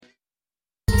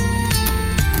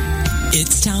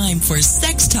It's time for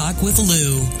Sex Talk with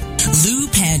Lou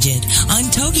Paget on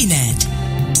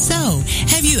TogiNet. So,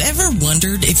 have you ever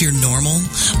wondered if you're normal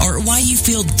or why you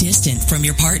feel distant from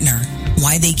your partner?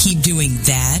 Why they keep doing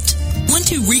that? Want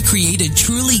to recreate a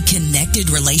truly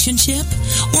connected relationship?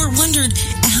 Or wondered,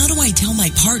 how do I tell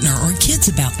my partner or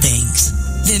kids about things?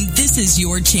 Then this is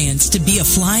your chance to be a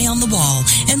fly on the wall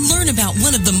and learn about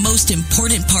one of the most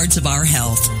important parts of our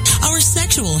health, our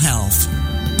sexual health.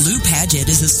 Lou Paget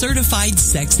is a certified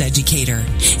sex educator,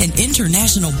 an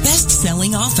international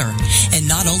best-selling author, and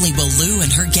not only will Lou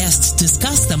and her guests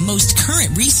discuss the most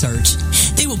current research,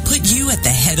 they will put you at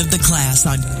the head of the class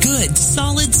on good,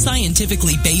 solid,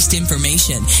 scientifically based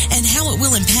information and how it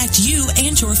will impact you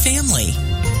and your family.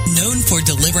 Known for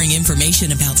delivering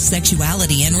information about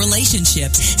sexuality and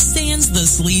relationships, sans the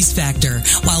sleaze factor,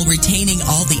 while retaining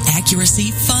all the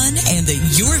accuracy, fun, and the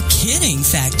you're kidding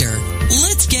factor.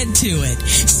 Let's get to it.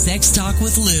 Sex Talk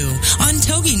with Lou on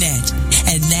TogiNet.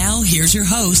 And now, here's your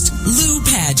host, Lou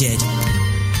Paget.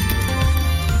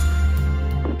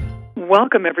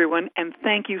 Welcome, everyone, and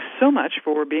thank you so much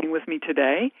for being with me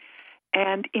today.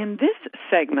 And in this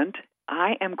segment,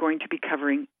 I am going to be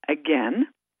covering, again,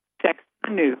 sex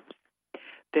news.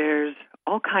 There's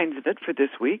all kinds of it for this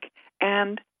week,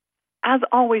 and as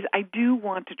always, I do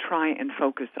want to try and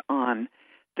focus on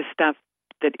the stuff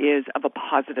that is of a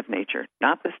positive nature,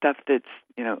 not the stuff that's,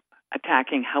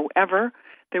 attacking. However,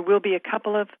 there will be a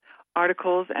couple of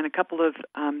articles and a couple of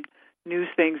news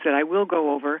things that I will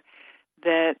go over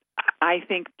that I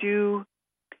think do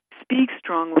speak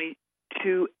strongly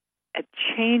to a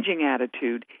changing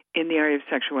attitude in the area of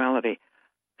sexuality,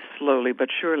 slowly but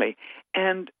surely.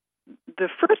 And the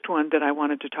first one that I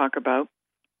wanted to talk about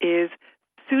is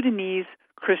Sudanese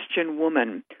Christian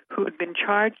woman who had been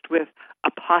charged with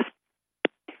apostasy,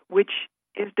 which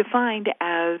is defined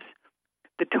as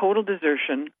the total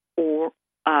desertion or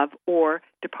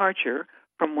departure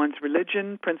from one's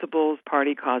religion, principles,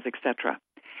 party, cause, etc.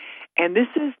 And this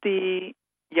is the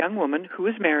young woman who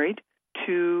is married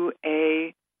to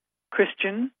a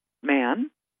Christian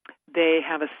man. They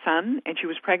have a son, and she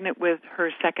was pregnant with her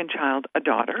second child, a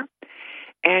daughter.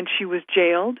 And she was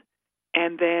jailed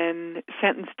and then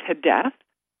sentenced to death.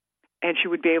 And she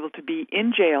would be able to be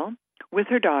in jail with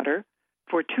her daughter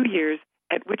for 2 years,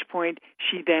 at which point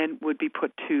she then would be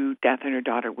put to death and her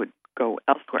daughter would go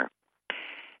elsewhere.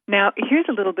 Now, here's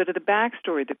a little bit of the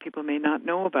backstory that people may not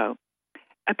know about.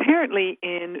 Apparently,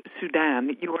 in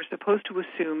Sudan, you are supposed to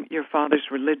assume your father's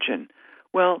religion.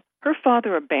 Well, her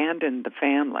father abandoned the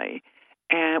family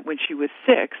when she was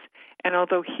 6, and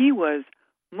although he was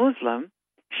Muslim,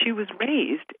 she was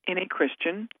raised in a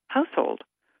Christian household.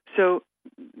 So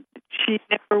she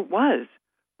never was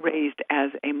raised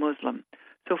as a Muslim.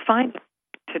 So finally,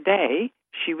 today,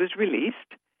 she was released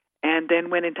and then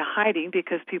went into hiding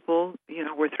because people,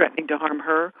 were threatening to harm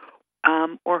her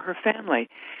or her family.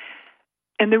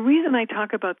 And the reason I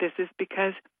talk about this is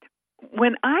because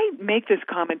when I make this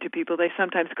comment to people, they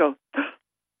sometimes go,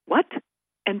 what?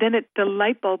 And then the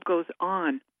light bulb goes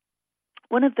on.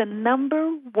 One of the number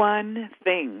one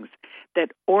things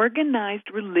that organized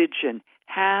religion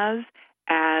has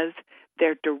as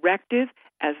their directive,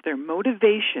 as their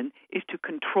motivation, is to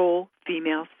control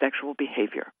female sexual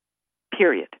behavior,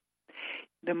 period.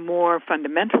 The more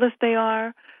fundamentalist they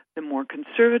are, the more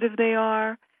conservative they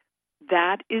are,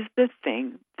 that is the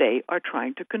thing they are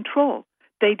trying to control.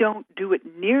 They don't do it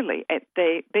nearly.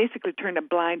 They basically turn a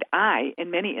blind eye,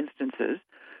 in many instances,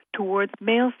 towards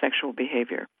male sexual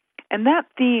behavior. And that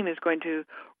theme is going to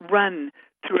run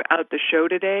throughout the show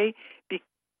today, because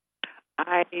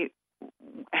I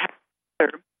have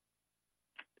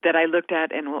that I looked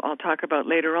at, and I'll talk about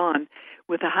later on,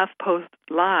 with a HuffPost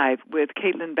Live with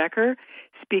Caitlin Becker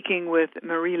speaking with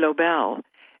Marrie Lobel,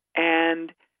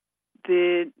 and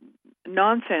the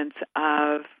nonsense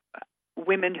of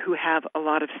women who have a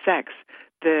lot of sex,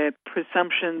 the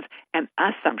presumptions and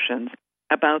assumptions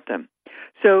about them.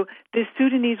 So this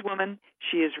Sudanese woman,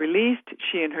 she is released.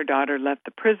 She and her daughter left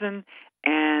the prison,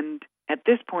 and at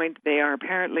this point they are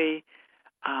apparently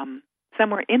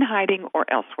somewhere in hiding or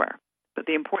elsewhere. But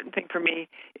the important thing for me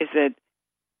is that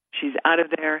she's out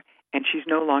of there and she's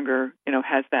no longer,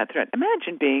 has that threat.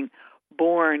 Imagine being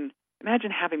born,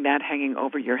 imagine having that hanging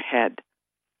over your head.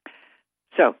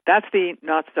 So that's the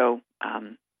not so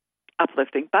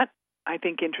uplifting, but I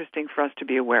think interesting for us to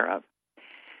be aware of.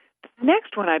 The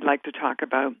next one I'd like to talk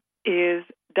about is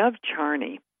Dov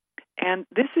Charney. And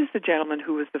this is the gentleman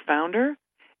who was the founder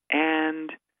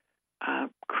and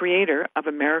creator of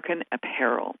American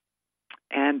Apparel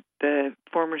and the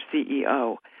former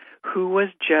CEO, who was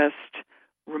just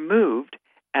removed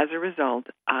as a result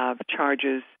of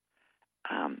charges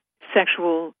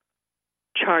sexual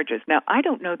charges. Now, I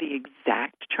don't know the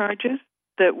exact charges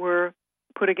that were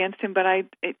put against him, but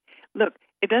look,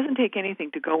 it doesn't take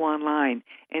anything to go online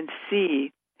and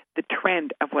see the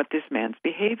trend of what this man's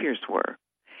behaviors were.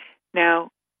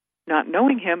 Now, not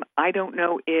knowing him, I don't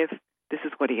know if this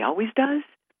is what he always does,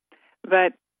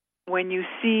 but when you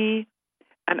see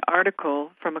an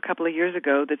article from a couple of years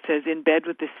ago that says in bed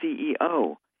with the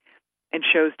CEO and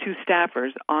shows two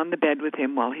staffers on the bed with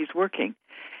him while he's working,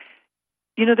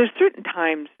 there's certain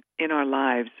times in our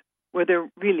lives where there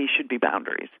really should be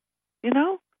boundaries,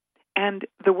 and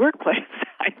the workplace,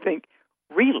 I think,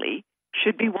 really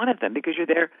should be one of them, because you're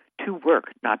there to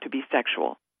work, not to be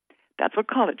sexual. That's what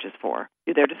college is for.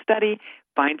 You're there to study,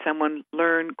 find someone,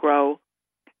 learn, grow.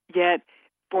 Yet,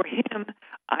 for him,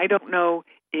 I don't know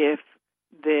if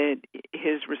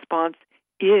his response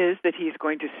is that he's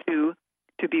going to sue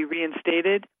to be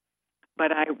reinstated,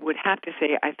 but I would have to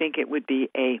say I think it would be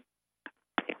a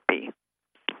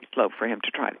slope for him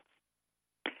to try.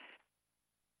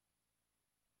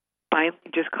 Finally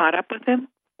just caught up with him,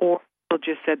 or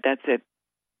just said that's it,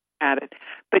 at it.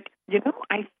 But,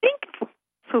 I think if we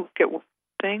look at one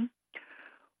thing,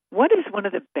 what is one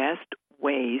of the best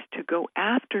ways to go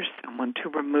after someone to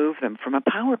remove them from a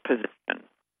power position?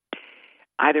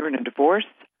 Either in a divorce,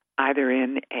 either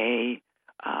in a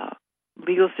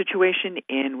legal situation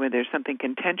where there's something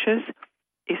contentious,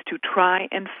 is to try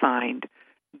and find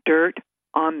dirt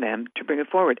on them to bring it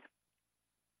forward.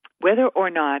 Whether or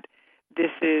not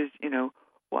this is,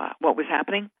 what was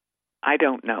happening, I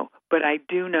don't know. But I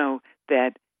do know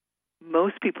that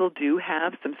most people do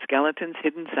have some skeletons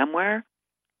hidden somewhere,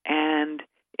 and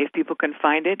if people can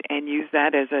find it and use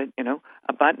that as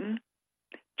a button,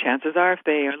 chances are if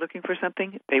they are looking for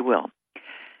something, they will.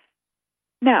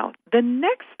 Now, the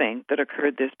next thing that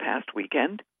occurred this past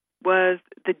weekend was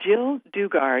the Jill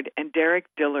Duggard and Derek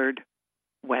Dillard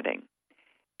wedding.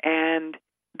 And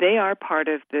they are part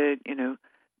of the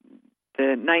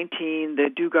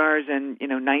Duggards and,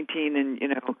 19 and,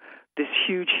 this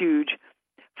huge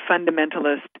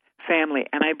fundamentalist family.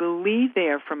 And I believe they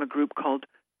are from a group called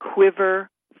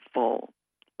Quiverful,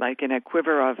 like in a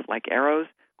quiver of like arrows,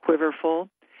 Quiverful.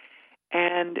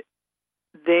 And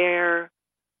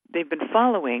they've been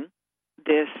following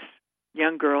this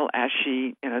young girl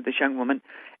this young woman,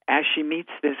 as she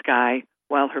meets this guy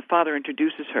while her father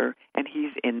introduces her, and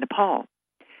he's in Nepal.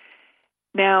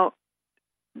 Now,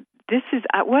 this is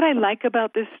what I like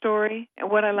about this story,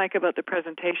 and what I like about the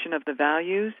presentation of the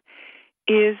values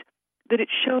is that it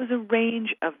shows a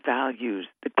range of values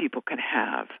that people can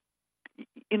have.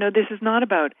 This is not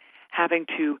about having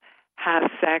to have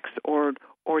sex or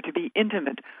to be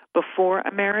intimate before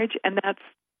a marriage, and that's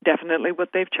definitely what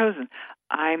they've chosen.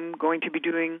 I'm going to be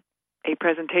doing a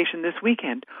presentation this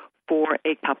weekend for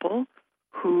a couple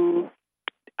who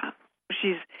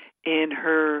she's in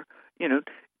her,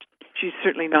 she's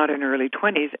certainly not in her early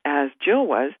 20s as Jill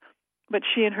was, but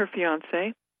she and her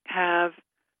fiancé have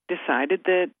decided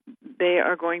that they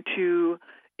are going to,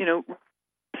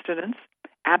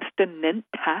 abstinent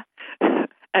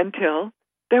until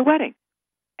their wedding.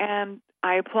 And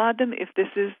I applaud them if this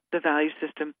is the value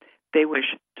system they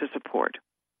wish to support.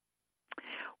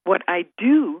 What I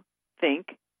do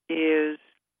think is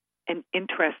an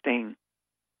interesting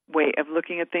way of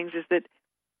looking at things is that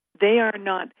they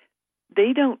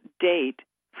don't date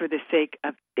for the sake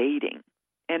of dating.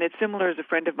 And it's similar, as a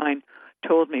friend of mine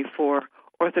told me, for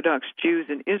Orthodox Jews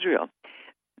in Israel.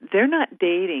 They're not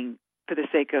dating for the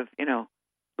sake of,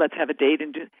 let's have a date.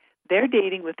 They're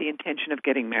dating with the intention of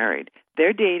getting married.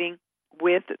 They're dating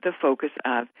with the focus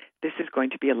of, this is going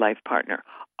to be a life partner.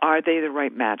 Are they the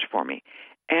right match for me?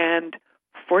 And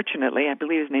fortunately, I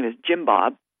believe his name is Jim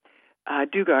Bob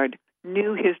Duggard,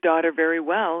 knew his daughter very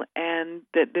well, and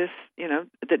that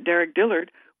that Derek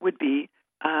Dillard would be,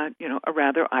 a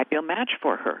rather ideal match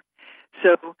for her.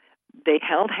 So they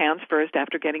held hands first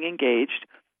after getting engaged.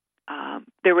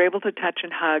 They were able to touch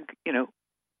and hug,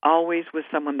 always with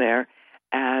someone there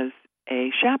as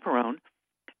a chaperone,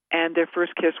 and their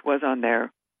first kiss was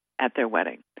at their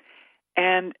wedding.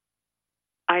 And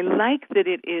I like that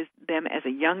it is them as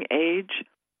a young age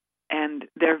and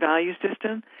their value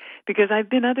system, because I've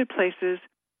been other places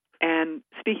and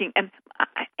speaking, and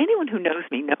anyone who knows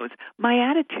me knows my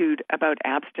attitude about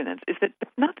abstinence is that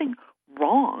there's nothing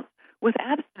wrong with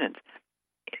abstinence.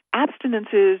 Abstinence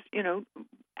is,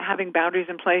 having boundaries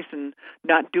in place and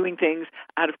not doing things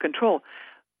out of control,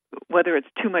 whether it's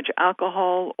too much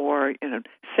alcohol or,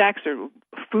 sex or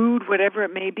food, whatever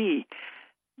it may be.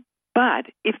 But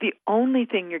if the only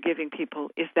thing you're giving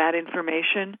people is that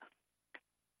information,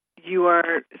 you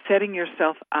are setting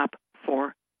yourself up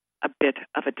for a bit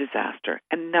of a disaster,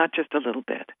 and not just a little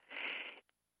bit.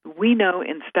 We know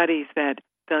in studies that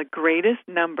the greatest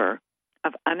number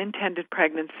of unintended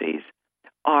pregnancies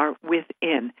are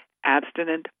within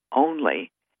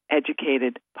abstinent-only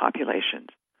educated populations.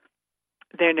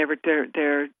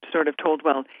 They're sort of told,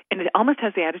 well, and it almost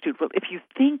has the attitude, well, if you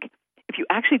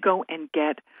actually go and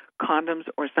get condoms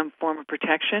or some form of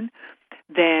protection,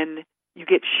 then you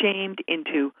get shamed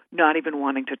into not even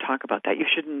wanting to talk about that. You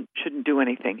shouldn't do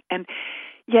anything. And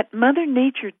yet Mother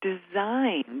Nature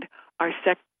designed our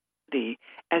sexuality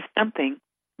as something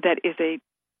that is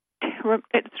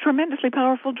it's tremendously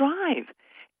powerful drive.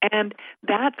 And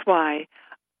that's why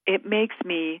it makes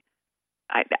me,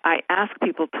 I ask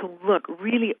people to look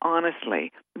really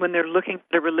honestly when they're looking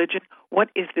at a religion, what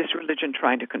is this religion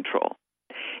trying to control?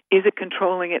 Is it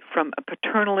controlling it from a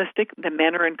paternalistic, the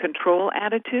men are in control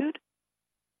attitude?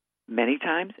 Many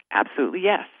times, absolutely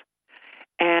yes.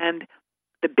 And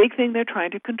the big thing they're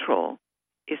trying to control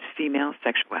is female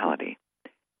sexuality.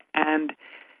 And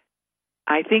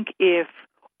I think if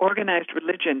organized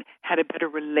religion had a better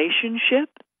relationship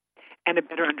and a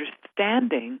better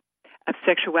understanding of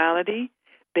sexuality,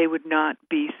 they would not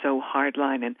be so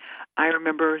hardline. And I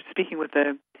remember speaking with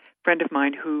a friend of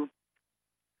mine who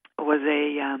was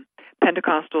a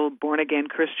Pentecostal born-again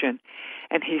Christian,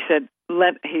 and he said,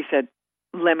 let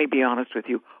me be honest with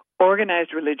you,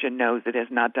 organized religion knows it has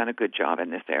not done a good job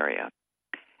in this area.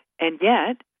 And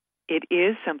yet, it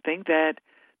is something that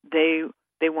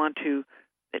they want to,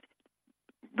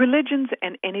 religions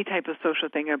and any type of social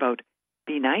thing are about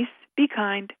be nice, be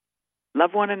kind,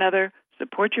 love one another,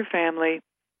 support your family.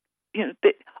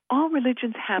 All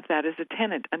religions have that as a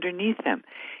tenet underneath them.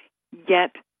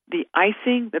 Yet the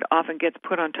icing that often gets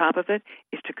put on top of it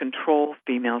is to control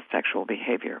female sexual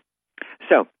behavior.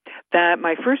 So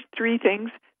my first three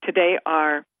things today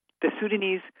are the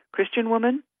Sudanese Christian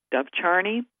woman, Dov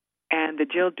Charney, and the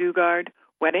Jill Duggard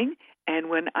wedding. And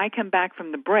when I come back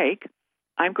from the break,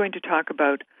 I'm going to talk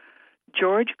about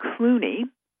George Clooney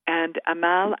and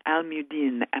Amal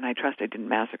Alamuddin, and I trust I didn't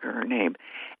massacre her name,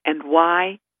 and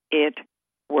why it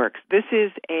works. This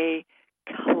is a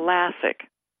classic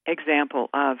example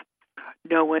of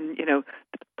no one, the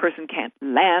person can't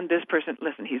land this person.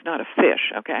 Listen, he's not a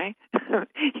fish, okay?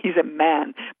 He's a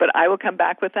man. But I will come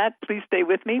back with that. Please stay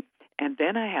with me. And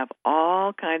then I have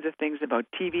all kinds of things about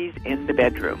TVs in the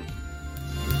bedroom.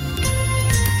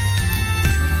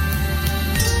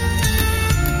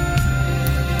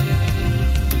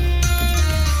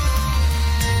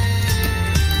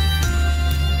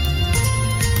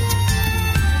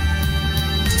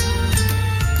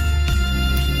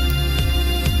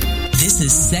 This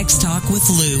is Sex Talk with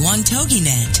Lou on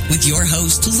TogiNet with your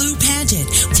host, Lou Paget.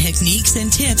 Techniques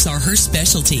and tips are her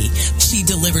specialty. She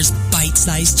delivers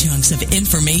bite-sized chunks of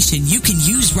information you can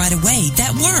use right away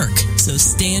that work. So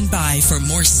stand by for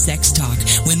more sex talk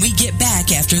when we get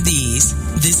back after these.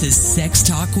 This is Sex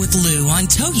Talk with Lou on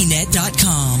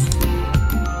TogiNet.com.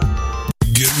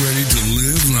 Get ready to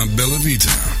live La Bella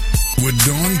Vita with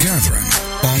Dawn Catherine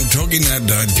on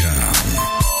TogiNet.com.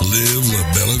 Live La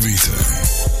Bella Vita.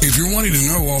 If you're wanting to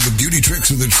know all the beauty tricks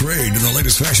of the trade and the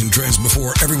latest fashion trends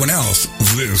before everyone else,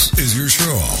 this is your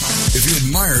show. If you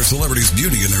admire celebrities'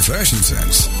 beauty and their fashion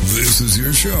sense, this is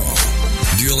your show.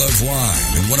 Do you love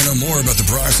wine and want to know more about the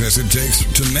process it takes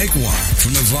to make wine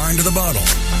from the vine to the bottle?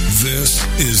 This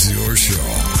is your show.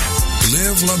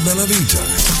 Live La Bella Vita.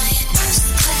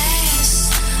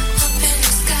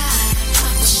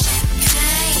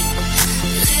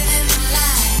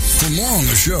 For more on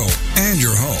the show and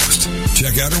your host,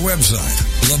 check out our website,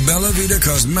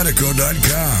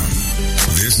 labellavitacosmetico.com.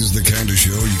 This is the kind of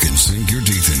show you can sink your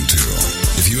teeth into.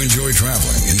 If you enjoy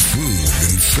traveling and food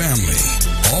and family,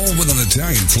 all with an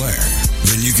Italian flair,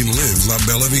 then you can live La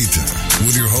Bella Vita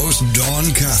with your host, Dawn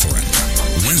Catherine.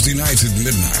 Wednesday nights at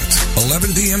midnight,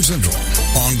 11 p.m. Central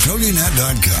on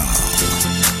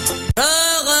TogiNet.com.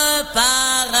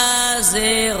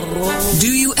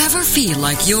 Do you ever feel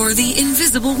like you're the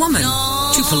invisible woman?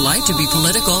 Too polite to be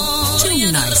political,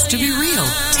 too nice to be real,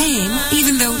 tame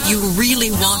even though you really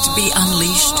want to be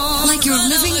unleashed? Like you're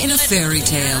living in a fairy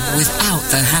tale without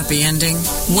the happy ending?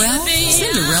 Well,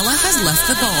 Cinderella has left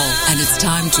the ball, and it's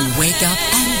time to wake up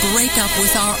and break up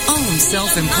with our own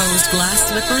self-imposed glass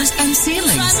slippers and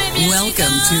ceilings. Welcome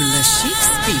to Le Chic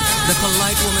Speak, the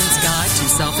polite woman's guide to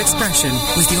self-expression,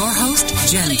 with your host,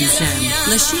 Jen Duchenne.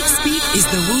 Le Chic Speak is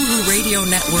the Woohoo Radio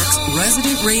Network's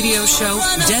resident radio show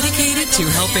dedicated to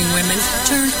helping women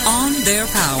turn on their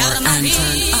power and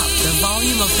turn up the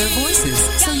volume of their voices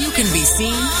so you can be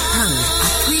seen, heard,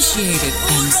 appreciated, appreciated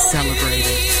and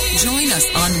celebrated. Join us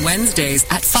on Wednesdays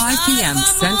at 5 p.m.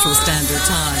 Central Standard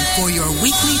Time for your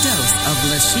weekly dose of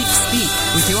Le Chic Speak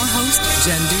with your host,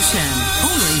 Jen Duchenne,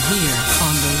 only here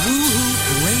on the Woo-Hoo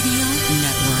Radio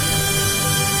Network.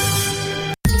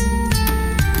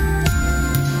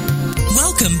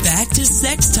 Welcome back to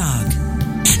Sex Talk.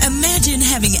 Imagine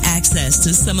having access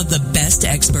to some of the best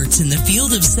experts in the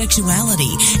field of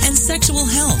sexuality and sexual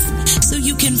health so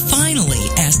you can finally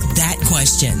ask that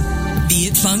question. Be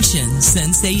it function,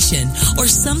 sensation, or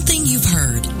something you've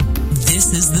heard.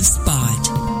 This is the spot.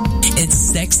 It's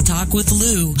Sex Talk with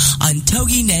Lou on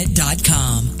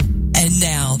TogiNet.com. And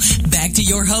now, back to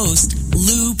your host,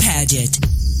 Lou Paget.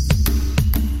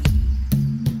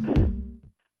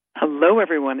 Hello,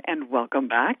 everyone, and welcome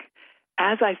back.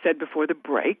 As I said before the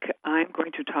break, I'm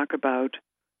going to talk about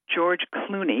George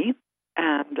Clooney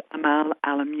and Amal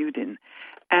Alamuddin.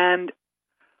 And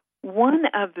one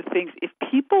of the things, if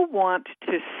people want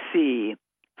to see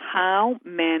how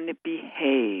men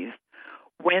behave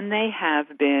when they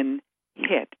have been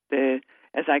hit,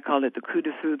 as I call it, the coup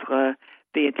de foudre,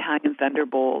 the Italian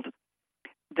thunderbolt,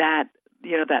 that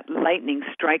lightning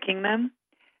striking them,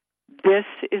 this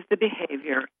is the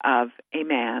behavior of a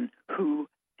man who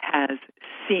has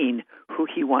seen who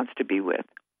he wants to be with.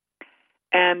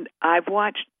 And I've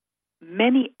watched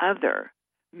many other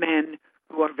men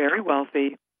who are very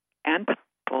wealthy and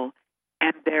powerful,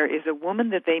 and there is a woman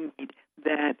that they meet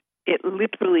that it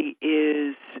literally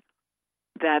is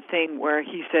that thing where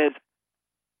he says,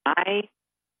 I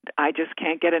just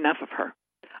can't get enough of her.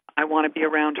 I want to be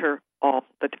around her all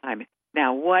the time.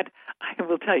 Now, what I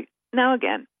will tell you, now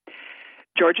again,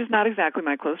 George is not exactly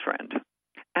my close friend,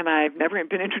 and I've never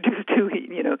been introduced to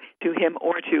him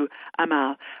or to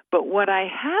Amal. But what I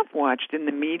have watched in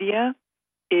the media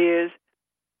is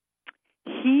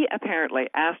he apparently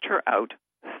asked her out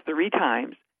 3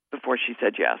 times before she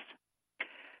said yes.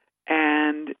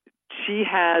 And she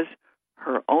has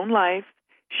her own life.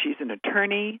 She's an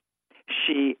attorney.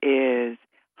 She is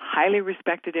highly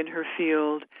respected in her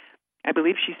field. I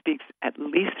believe she speaks at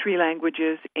least 3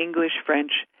 languages, English,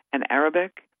 French, and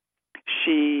Arabic.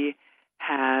 She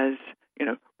has,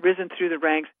 risen through the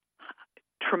ranks,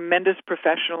 tremendous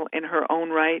professional in her own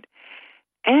right,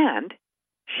 and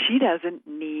she doesn't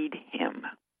need him,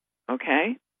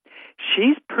 okay?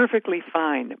 She's perfectly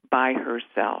fine by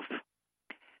herself.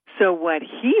 So what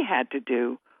he had to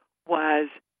do was,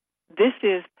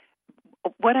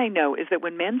 what I know is that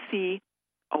when men see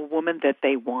a woman that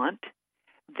they want,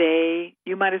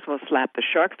 you might as well slap the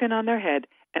shark fin on their head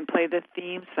and play the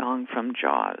theme song from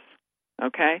Jaws,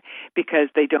 okay? Because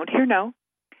they don't hear no,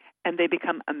 and they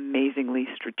become amazingly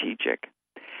strategic.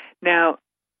 Now,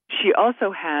 she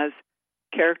also has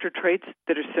character traits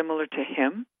that are similar to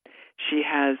him. She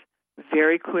has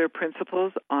very clear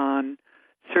principles on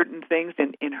certain things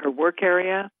in her work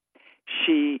area.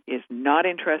 She is not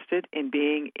interested in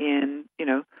being in,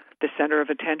 the center of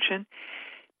attention.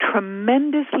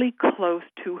 Tremendously close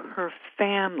to her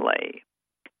family.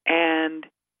 And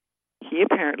he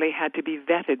apparently had to be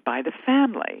vetted by the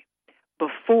family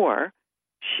before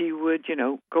she would,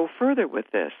 go further with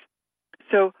this.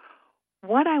 So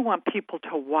what I want people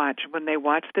to watch when they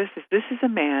watch this is a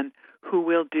man who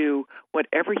will do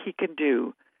whatever he can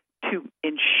do to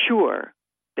ensure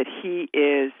that he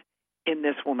is in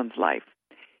this woman's life.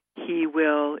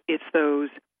 It's those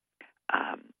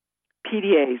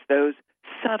PDAs, those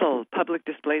subtle public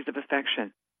displays of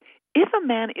affection. If a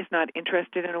man is not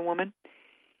interested in a woman,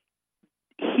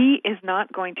 he is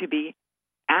not going to be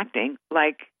acting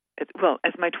like,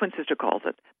 as my twin sister calls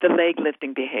it, the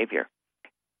leg-lifting behavior.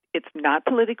 It's not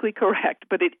politically correct,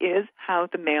 but it is how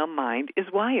the male mind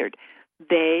is wired.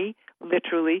 They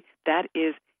literally, that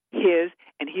is his,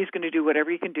 and he's going to do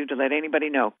whatever he can do to let anybody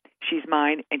know she's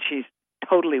mine and she's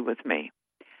totally with me.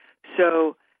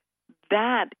 So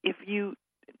that,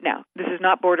 now, this is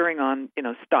not bordering on,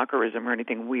 stalkerism or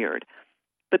anything weird,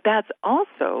 but that's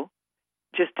also,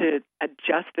 just to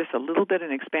adjust this a little bit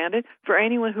and expand it, for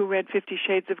anyone who read 50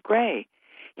 Shades of Grey.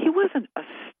 He wasn't a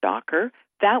stalker.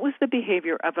 That was the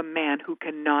behavior of a man who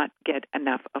cannot get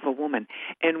enough of a woman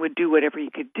and would do whatever he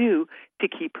could do to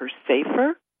keep her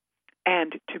safer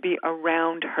and to be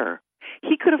around her.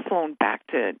 He could have flown back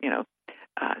to,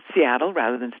 Seattle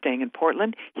rather than staying in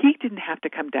Portland. He didn't have to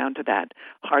come down to that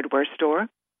hardware store.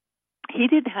 He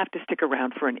didn't have to stick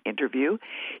around for an interview.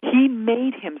 He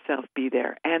made himself be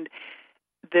there. And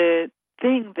the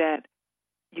thing that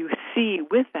you see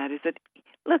with that is that,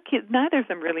 look, neither of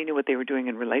them really knew what they were doing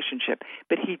in relationship,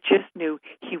 but he just knew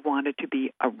he wanted to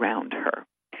be around her.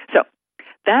 So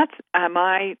that's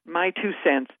my 2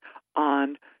 cents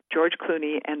on George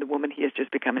Clooney and the woman he has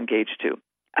just become engaged to,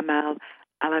 Amal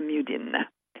Alamuddin.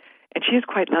 And she is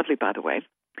quite lovely, by the way.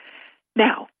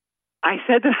 Now, I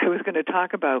said that I was going to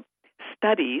talk about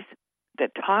studies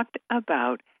that talked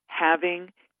about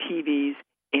having TVs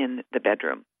in the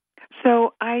bedroom.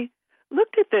 So I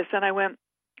looked at this and I went,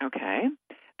 okay,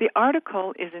 the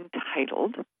article is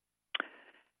entitled,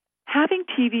 Having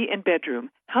TV in Bedroom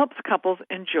Helps Couples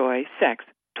Enjoy Sex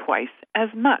Twice as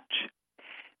Much.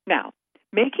 Now,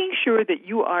 making sure that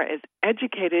you are as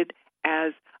educated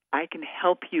as I can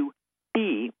help you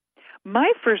be,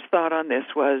 my first thought on this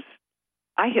was,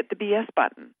 I hit the BS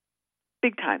button,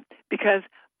 big time, because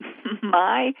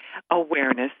my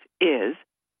awareness is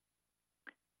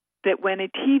that when a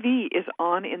TV is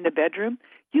on in the bedroom,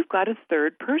 you've got a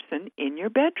third person in your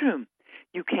bedroom.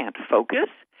 You can't focus.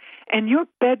 And your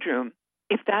bedroom,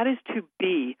 if that is to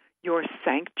be your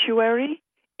sanctuary,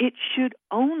 it should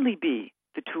only be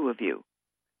the two of you.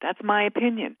 That's my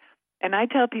opinion. And I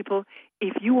tell people,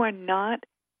 if you are not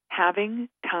having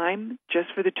time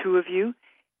just for the two of you,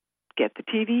 get the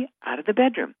TV out of the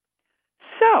bedroom.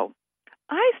 So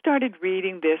I started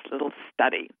reading this little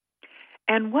study.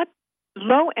 And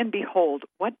lo and behold,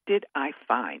 what did I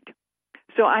find?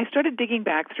 So I started digging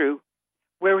back through,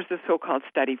 where was the so-called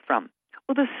study from?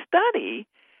 Well, the study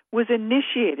was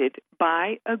initiated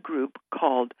by a group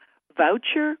called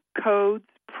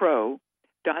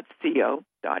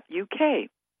vouchercodespro.co.uk.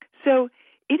 So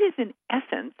it is, in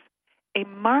essence, a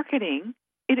marketing,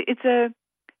 it's a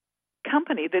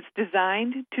company that's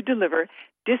designed to deliver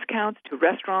discounts to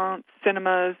restaurants,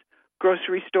 cinemas,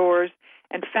 grocery stores,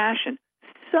 and fashion.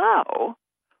 So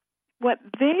what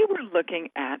they were looking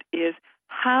at is,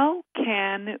 how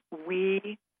can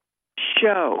we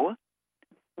show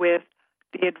with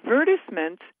the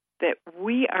advertisements that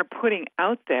we are putting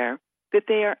out there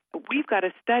that we've got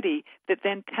a study that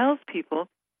then tells people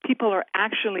are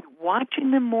actually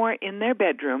watching them more in their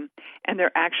bedroom and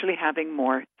they're actually having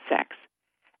more sex.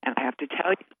 And I have to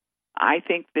tell you, I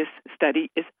think this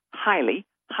study is highly,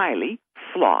 highly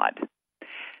flawed.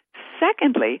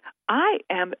 Secondly, I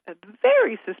am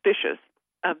very suspicious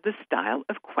of the style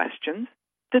of questions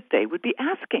that they would be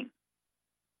asking.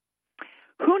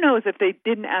 Who knows if they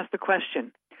didn't ask the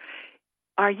question,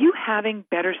 are you having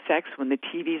better sex when the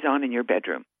TV's on in your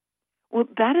bedroom? Well,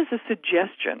 that is a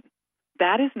suggestion.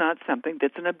 That is not something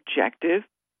that's an objective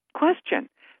question.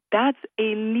 That's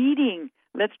a leading,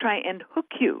 let's try and hook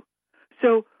you.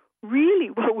 So really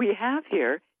what we have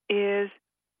here is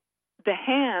the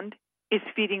hand is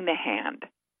feeding the hand.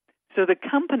 So the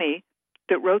company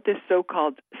that wrote this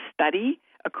so-called study,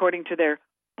 according to their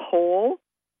poll,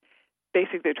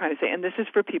 basically they're trying to say, and this is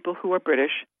for people who are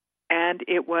British, and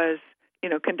it was,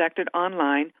 conducted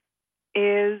online,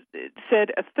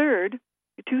 said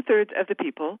two-thirds of the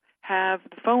people have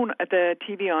the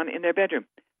TV on in their bedroom.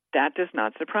 That does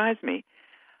not surprise me.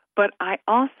 But I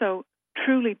also,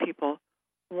 truly, people,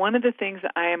 one of the things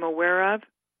that I am aware of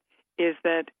is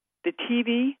that the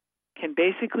TV can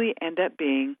basically end up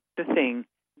being the thing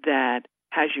that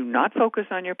has you not focus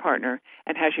on your partner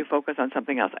and has you focus on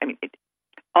something else.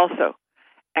 Also,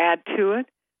 add to it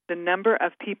the number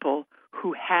of people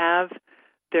who have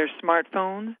their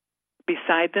smartphones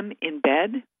beside them in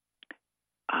bed.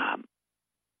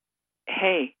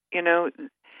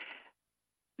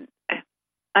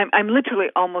 I'm literally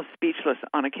almost speechless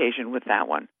on occasion with that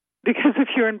one. Because if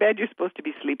you're in bed, you're supposed to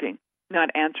be sleeping, not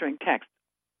answering texts,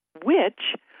 which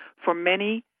for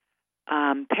many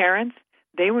parents,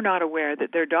 they were not aware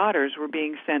that their daughters were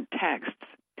being sent texts.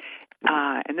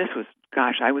 And this was,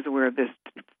 I was aware of this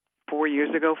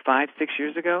 5, 6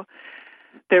 years ago.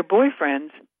 Their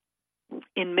boyfriends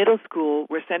in middle school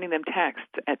were sending them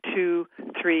texts at 2,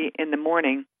 3 in the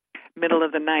morning, middle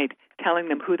of the night, telling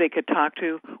them who they could talk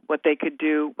to, what they could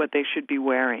do, what they should be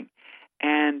wearing.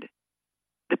 And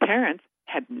the parents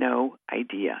had no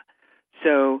idea.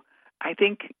 So I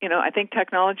think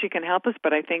technology can help us,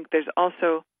 but I think there's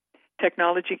also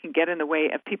technology can get in the way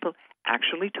of people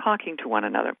actually talking to one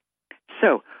another.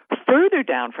 So further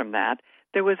down from that,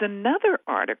 there was another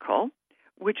article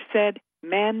which said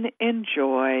men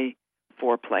enjoy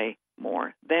foreplay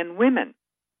more than women.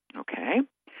 Okay?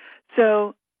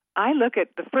 So I look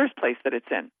at the first place that it's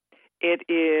in. It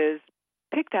is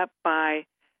picked up by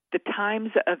the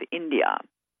Times of India.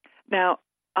 Now,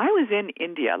 I was in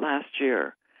India last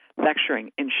year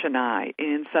lecturing in Chennai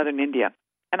in southern India,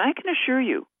 and I can assure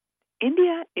you,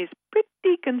 India is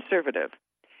pretty conservative.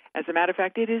 As a matter of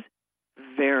fact, it is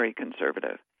very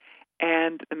conservative.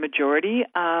 And the majority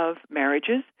of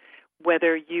marriages,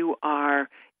 whether you are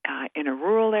in a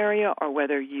rural area or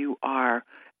whether you are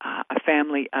a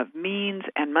family of means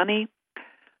and money,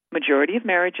 majority of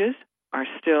marriages are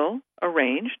still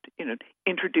arranged,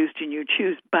 introduced and you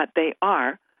choose, but they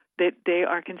are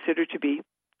considered to be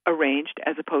arranged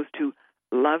as opposed to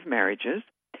love marriages.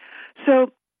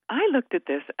 So I looked at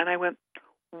this and I went,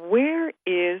 where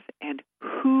is and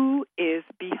who is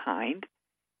behind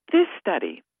this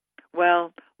study?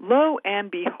 Well, lo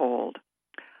and behold,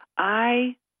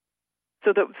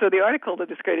 so the article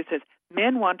that is created says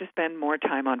men want to spend more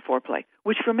time on foreplay,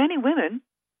 which for many women,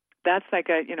 that's like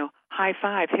a high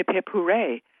five, hip hip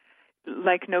hooray,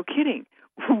 like no kidding.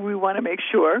 We want to make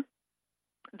sure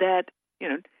that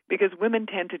because women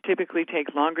tend to typically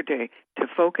take longer to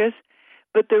focus.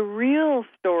 But the real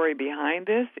story behind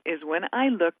this is when I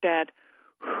looked at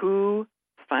who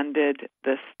funded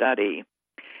the study.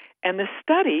 And the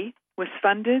study was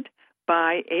funded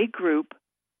by a group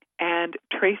and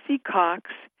Tracy Cox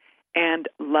and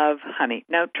Love Honey.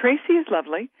 Now, Tracy is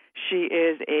lovely. She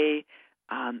is a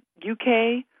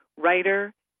UK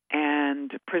writer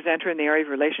and presenter in the area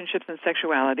of relationships and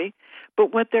sexuality.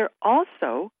 But what they're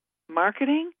also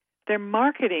marketing, they're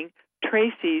marketing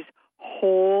Tracy's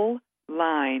whole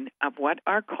line of what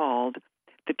are called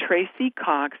the Tracy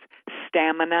Cox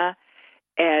Stamina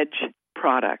Edge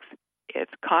products.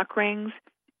 It's cock rings,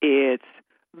 it's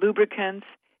lubricants,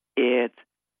 it's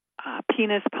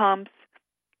penis pumps.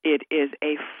 It is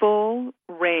a full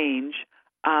range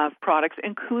of products,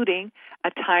 including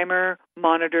a timer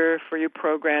monitor for your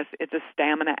progress. It's a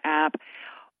stamina app.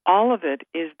 All of it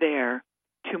is there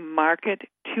to market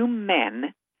to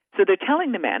men. So they're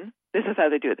telling the men, this is how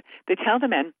they do it. They tell the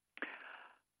men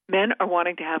are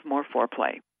wanting to have more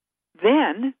foreplay.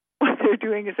 Then what they're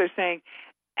doing is they're saying,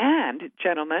 and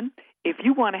gentlemen, if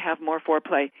you want to have more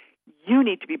foreplay, you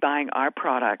need to be buying our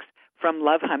products from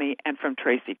Love Honey and from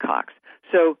Tracy Cox.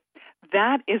 So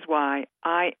that is why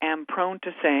I am prone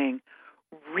to saying,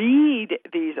 read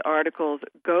these articles,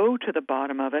 go to the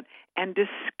bottom of it, and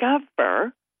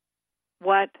discover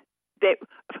what they,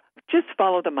 just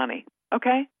follow the money,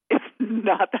 okay? It's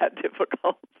not that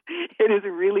difficult. It is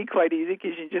really quite easy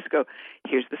because you just go,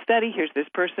 here's the study, here's this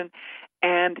person.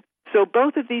 And so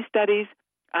both of these studies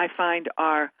I find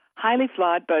are highly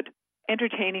flawed but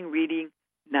entertaining reading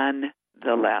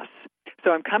nonetheless.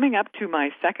 So I'm coming up to my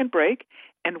second break,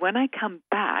 and when I come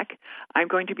back, I'm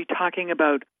going to be talking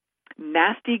about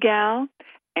Nasty Gal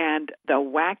and the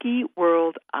wacky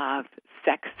world of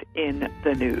sex in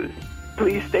the news.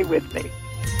 Please stay with me.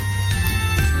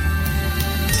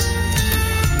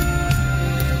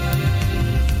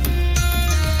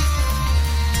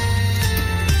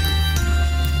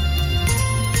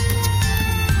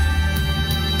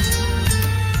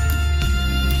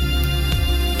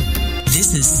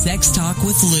 This is Sex Talk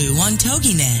with Lou on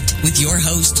TogiNet with your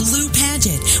host, Lou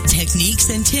Paget. Techniques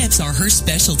and tips are her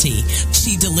specialty.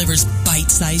 She delivers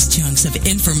bite-sized chunks of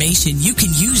information you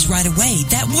can use right away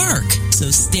that work. So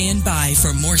stand by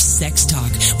for more sex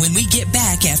talk when we get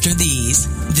back after these.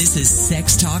 This is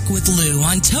Sex Talk with Lou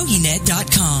on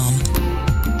TogiNet.com.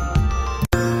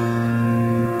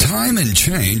 Time and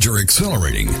change are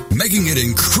accelerating, making it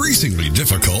increasingly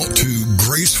difficult to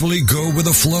gracefully go with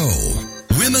the flow.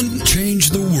 Women Change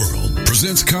the World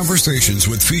presents conversations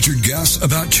with featured guests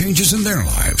about changes in their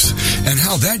lives and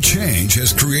how that change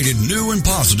has created new and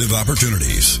positive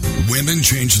opportunities. Women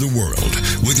Change the World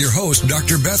with your host,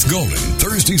 Dr. Beth Golden,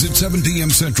 Thursdays at 7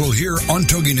 p.m. Central here on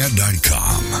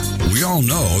TogiNet.com. We all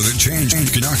know that change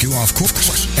can knock you off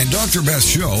course, and Dr. Beth's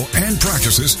show and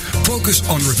practices focus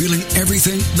on revealing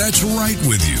everything that's right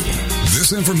with you.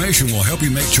 This information will help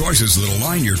you make choices that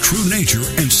align your true nature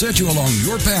and set you along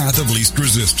your path of least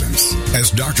resistance. As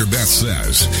Dr. Beth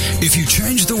says, if you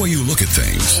change the way you look at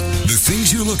things, the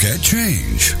things you look at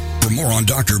change. For more on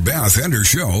Dr. Beth and her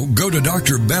show, go to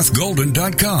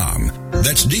drbethgolden.com.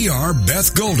 That's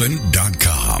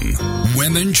drbethgolden.com.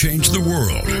 Women Change the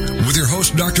World with your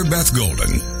host, Dr. Beth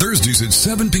Golden, Thursdays at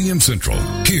 7 p.m. Central,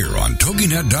 here on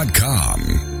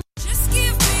TogiNet.com. Just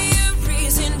give me a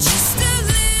reason, just a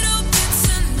little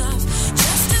bit's enough.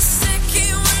 Just a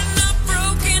second, we're not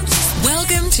broken.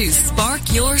 Welcome to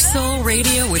Spark Your Soul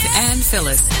Radio with Ann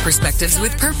Phyllis. Perspectives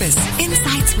with purpose,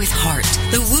 insights with heart.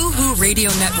 The Woohoo Radio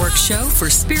Network show for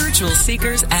spiritual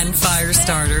seekers and fire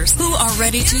starters who are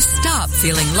ready to stop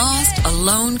feeling lost,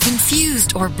 alone,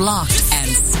 confused, or blocked and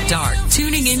start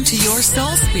tuning into your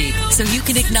soul speak so you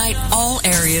can ignite all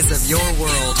areas of your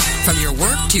world. From your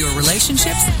work to your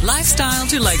relationships, lifestyle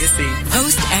to legacy.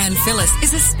 Host Ann Phyllis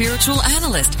is a spiritual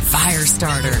analyst, fire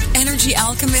starter, energy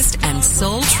alchemist, and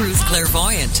soul truth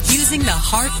clairvoyant. movement using the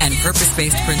heart and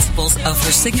purpose-based principles of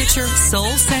her signature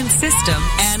Soul Sense system,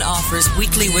 and offers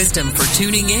weekly wisdom for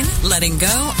tuning in, letting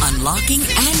go, unlocking,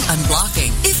 and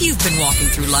unblocking. If you've been walking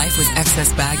through life with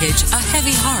excess baggage, a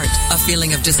heavy heart, a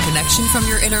feeling of disconnection from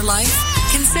your inner life,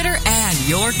 consider Anne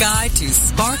your guide to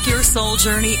spark your soul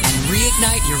journey and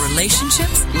reignite your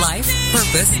relationships, life,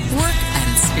 purpose, work,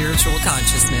 and spiritual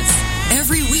consciousness.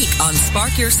 Every week on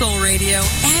Spark Your Soul Radio,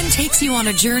 Anne takes you on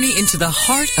a journey into the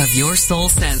heart of your soul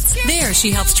sense. There,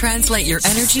 she helps translate your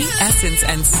energy, essence,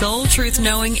 and soul truth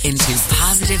knowing into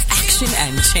positive action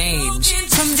and change.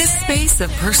 From this space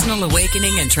of personal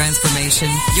awakening and transformation,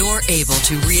 you're able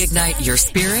to reignite your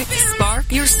spirit, spark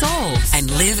your soul,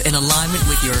 and live in alignment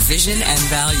with your vision and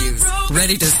values.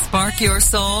 Ready to spark your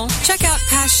soul? Check out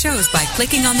past shows by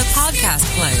clicking on the podcast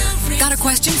player. Got a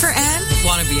question for Anne?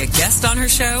 Want to be a guest on her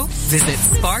show? Visit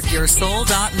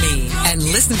sparkyoursoul.me and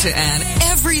listen to Anne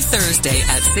every Thursday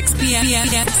at 6 p.m.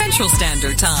 Central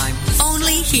Standard Time.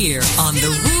 Only here on the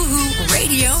Woohoo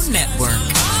Radio Network.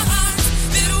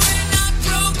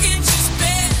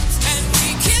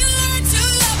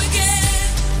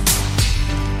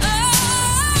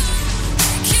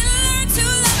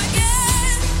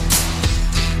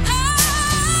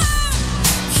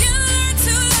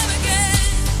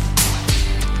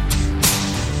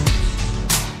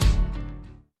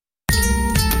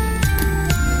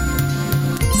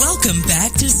 Welcome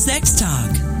back to Sex Talk.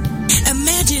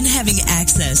 Imagine having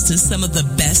access to some of the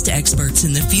best experts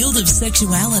in the field of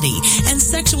sexuality and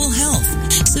sexual health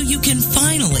so you can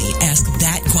finally ask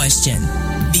that question.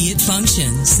 Be it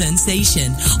function,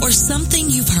 sensation, or something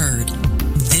you've heard.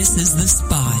 This is the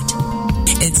spot.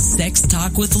 It's Sex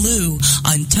Talk with Lou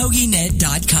on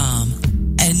TogiNet.com.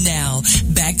 And now,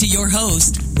 back to your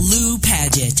host, Lou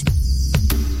Paget.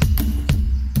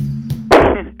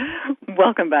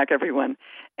 Welcome back, everyone.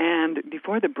 And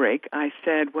before the break, I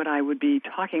said what I would be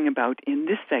talking about in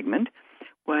this segment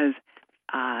was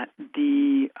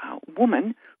the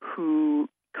woman who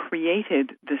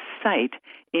created the site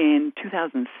in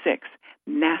 2006,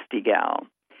 Nasty Gal.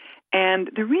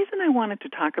 And the reason I wanted to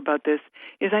talk about this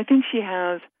is I think she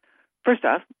has, first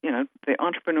off, the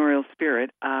entrepreneurial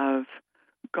spirit of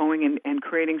going and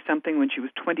creating something when she was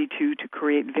 22 to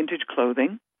create vintage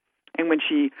clothing. And when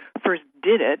she first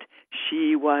did it,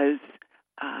 she was...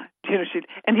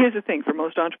 and here's the thing, for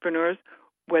most entrepreneurs,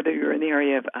 whether you're in the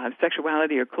area of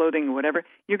sexuality or clothing or whatever,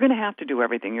 you're going to have to do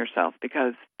everything yourself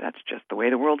because that's just the way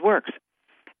the world works.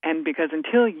 And because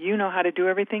until you know how to do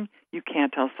everything, you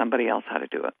can't tell somebody else how to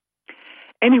do it.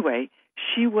 Anyway,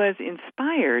 she was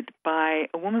inspired by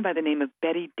a woman by the name of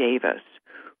Betty Davis,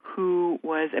 who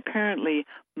was apparently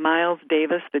Miles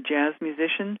Davis, the jazz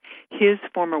musician, his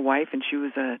former wife, and she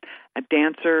was a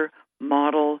dancer,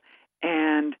 model,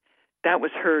 and that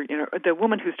was her, the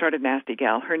woman who started Nasty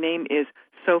Gal. Her name is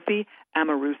Sophie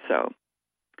Amoruso.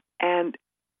 And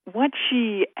what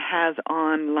she has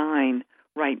online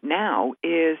right now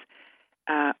is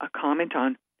a comment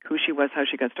on who she was, how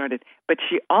she got started. But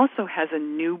she also has a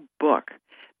new book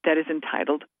that is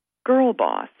entitled Girl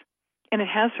Boss. And it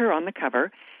has her on the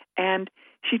cover. And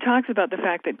she talks about the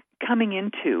fact that coming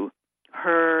into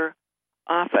her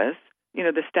office,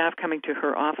 the staff coming to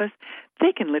her office,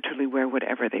 they can literally wear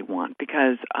whatever they want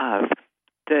because of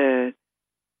it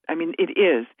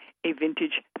is a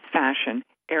vintage fashion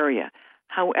area.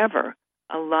 However,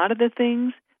 a lot of the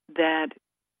things that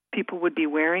people would be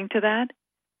wearing to that,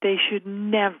 they should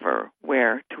never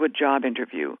wear to a job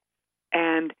interview.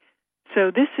 And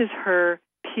so this is her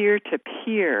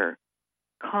peer-to-peer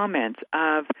comments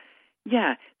of,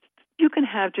 you can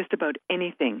have just about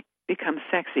anything become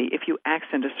sexy if you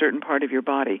accent a certain part of your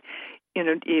body.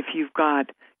 If you've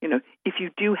got, if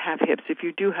you do have hips, if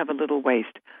you do have a little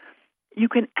waist, you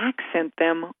can accent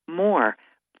them more.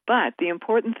 But the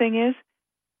important thing is,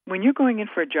 when you're going in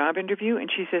for a job interview, and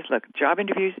she says, look, job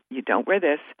interviews, you don't wear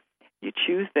this, you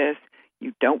choose this,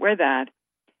 you don't wear that.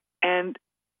 And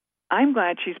I'm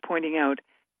glad she's pointing out,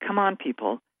 come on,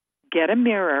 people, get a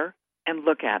mirror and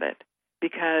look at it.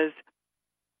 Because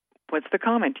what's the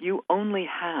comment? You only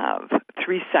have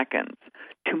 3 seconds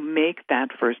to make that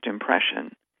first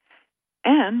impression.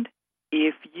 And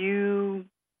if you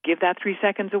give that 3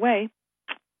 seconds away,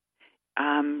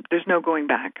 there's no going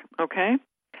back, okay?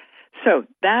 So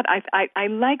that I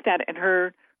like that, and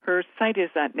her site is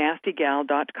at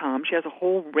nastygal.com. She has a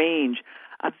whole range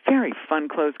of very fun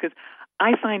clothes, because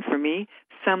I find for me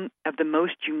some of the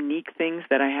most unique things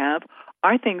that I have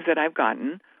are things that I've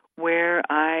gotten where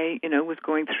I, was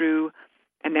going through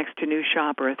a next to new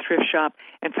shop or a thrift shop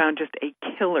and found just a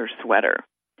killer sweater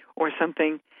or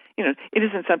something. It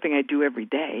isn't something I do every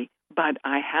day, but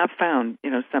I have found,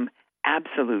 some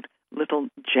absolute little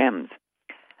gems.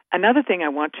 Another thing I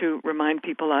want to remind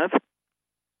people of,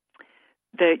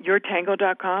 that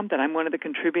yourtango.com, that I'm one of the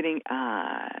contributing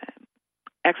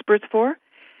experts for,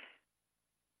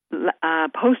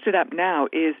 posted up now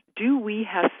is, do we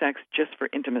have sex just for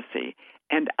intimacy?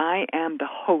 And I am the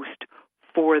host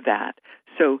for that.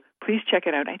 So please check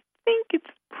it out. I think it's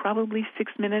probably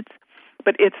 6 minutes,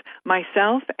 but it's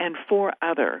myself and 4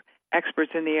 other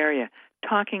experts in the area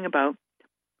talking about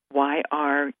why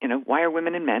are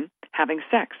women and men having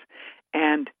sex?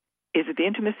 And is it the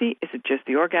intimacy? Is it just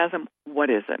the orgasm? What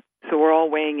is it? So we're all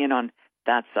weighing in on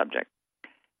that subject.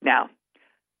 Now,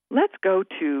 let's go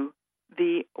to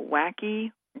the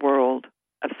wacky world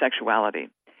of sexuality.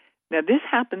 Now, this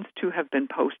happens to have been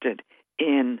posted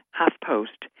in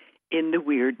HuffPost in the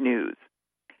Weird News.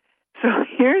 So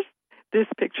here's this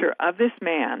picture of this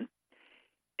man.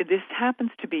 This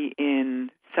happens to be in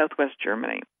southwest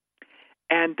Germany.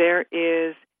 And there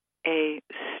is a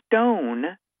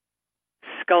stone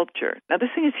sculpture. Now, this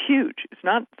thing is huge. It's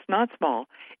not small.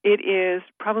 It is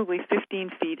probably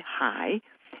 15 feet high,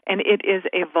 and it is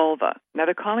a vulva. Now,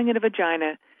 they're calling it a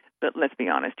vagina, but let's be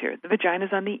honest here. The vagina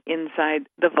is on the inside.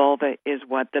 The vulva is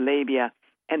what the labia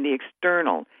and the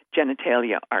external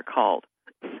genitalia are called.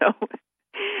 So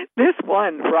this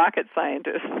one rocket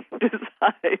scientist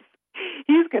decides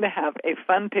he's going to have a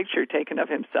fun picture taken of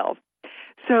himself.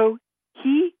 So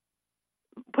he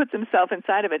puts himself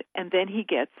inside of it, and then he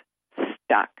gets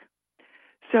stuck.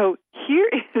 So here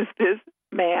is this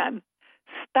man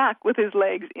stuck with his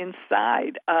legs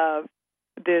inside of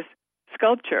this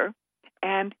sculpture,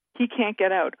 and he can't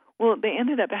get out. Well, they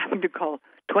ended up having to call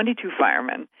 22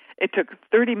 firemen. It took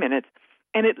 30 minutes,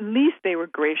 and at least they were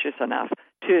gracious enough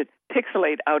to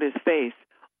pixelate out his face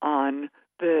on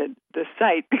the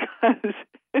site, because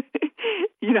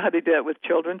you know how they do that with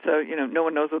children, so no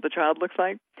one knows what the child looks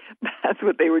like. That's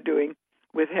what they were doing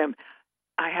with him.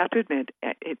 I have to admit,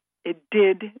 it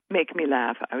did make me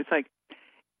laugh. I was like,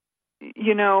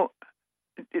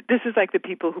 this is like the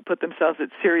people who put themselves at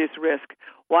serious risk,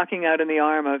 walking out in the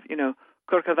arm of,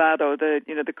 Corcovado,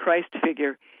 the Christ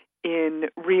figure in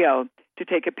Rio, to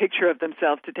take a picture of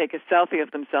themselves, to take a selfie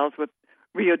of themselves with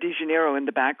Rio de Janeiro in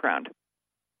the background.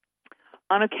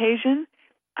 On occasion,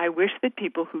 I wish that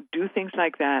people who do things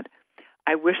like that,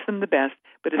 I wish them the best,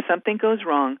 but if something goes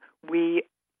wrong, we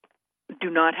do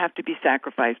not have to be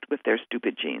sacrificed with their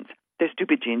stupid genes. Their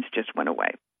stupid genes just went away.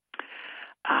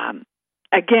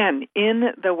 Again,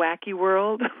 in the wacky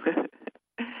world,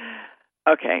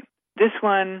 okay, this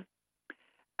one,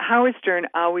 Howard Stern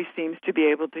always seems to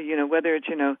be able to, whether it's,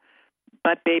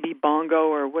 butt baby bongo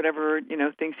or whatever,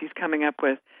 things he's coming up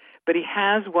with, but he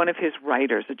has one of his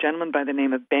writers, a gentleman by the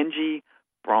name of Benjy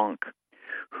Bronk,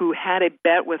 who had a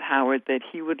bet with Howard that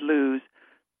he would lose,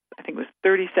 I think it was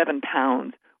 37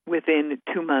 pounds within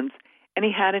 2 months, and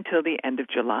he had until the end of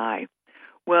July.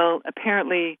 Well,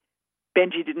 apparently,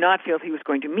 Benjy did not feel he was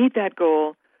going to meet that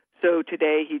goal, so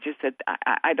today he just said,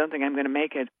 I don't think I'm going to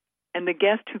make it. And the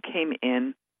guest who came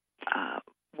in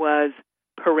was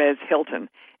Perez Hilton.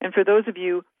 And for those of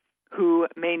you who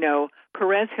may know,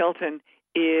 Perez Hilton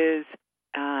is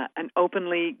an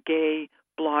openly gay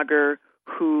blogger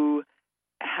who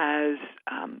has,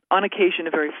 on occasion,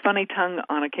 a very funny tongue,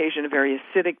 on occasion, a very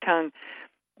acidic tongue,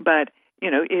 but,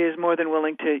 is more than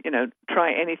willing to,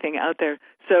 try anything out there.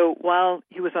 So while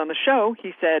he was on the show,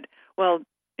 he said, well,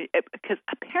 because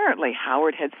apparently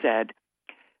Howard had said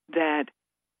that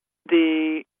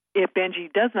if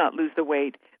Benjy does not lose the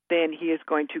weight, then he is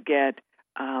going to get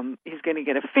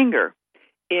a finger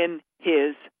in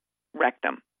his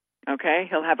rectum. Okay,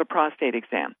 he'll have a prostate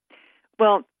exam.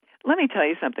 Well, let me tell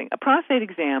you something. A prostate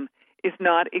exam is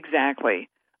not exactly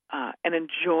an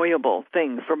enjoyable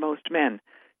thing for most men.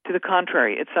 To the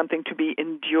contrary, it's something to be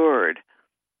endured.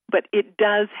 But it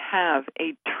does have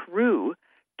it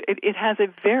has a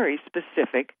very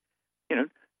specific,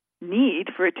 need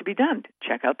for it to be done.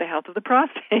 Check out the health of the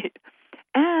prostate.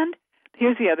 And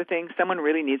here's the other thing, someone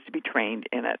really needs to be trained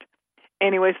in it.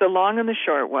 Anyways, the long and the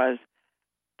short was,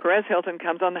 Perez Hilton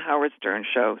comes on the Howard Stern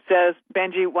show, says,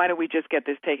 Benjy, why don't we just get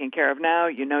this taken care of now?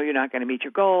 You're not going to meet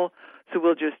your goal, so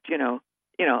we'll just,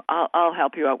 I'll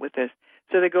help you out with this.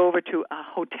 So they go over to a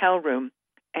hotel room,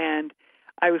 and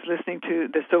I was listening to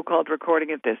the so-called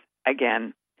recording of this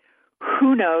again.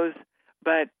 Who knows?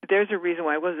 But there's a reason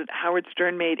why. Was it Howard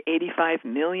Stern made $85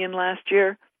 million last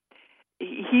year?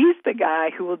 He's the guy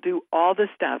who will do all the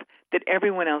stuff that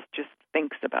everyone else just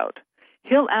thinks about.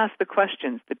 He'll ask the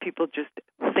questions that people just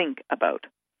think about.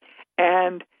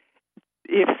 And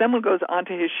if someone goes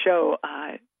onto his show,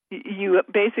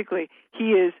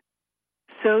 he is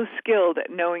so skilled at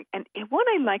knowing. And what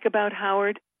I like about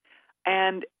Howard,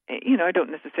 and, I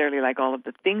don't necessarily like all of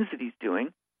the things that he's doing.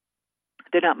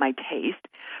 They're not my taste.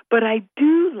 But I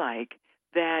do like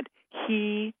that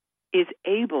he is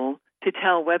able to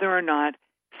tell whether or not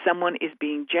someone is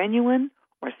being genuine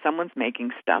or someone's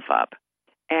making stuff up.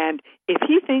 And if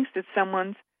he thinks that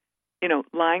someone's,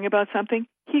 lying about something,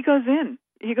 he goes in.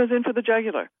 He goes in for the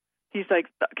jugular. He's like,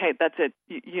 okay, that's it.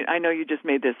 I know you just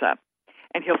made this up.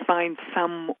 And he'll find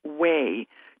some way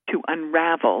to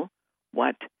unravel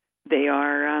what they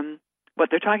are, what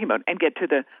they're talking about, and get to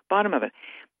the bottom of it.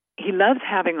 He loves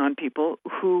having on people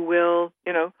who will,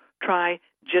 try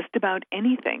just about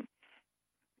anything.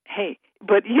 Hey,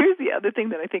 but here's the other thing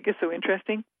that I think is so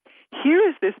interesting. Here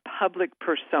is this public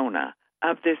persona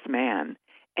of this man,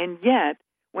 and yet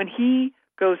when he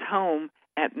goes home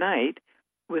at night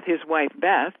with his wife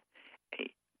Beth,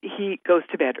 he goes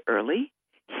to bed early.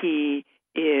 He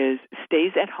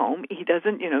stays at home. He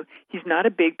doesn't, he's not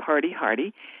a big party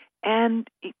hardy, and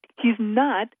he's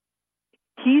not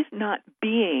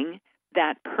being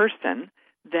that person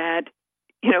that,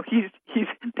 he's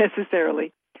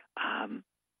necessarily,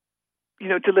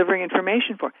 delivering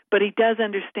information for. But he does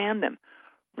understand them.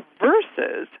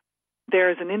 Versus,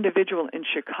 there's an individual in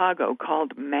Chicago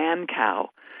called Man Cow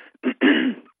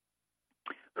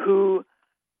who,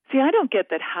 I don't get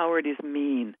that Howard is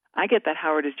mean. I get that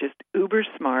Howard is just uber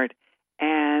smart,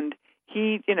 and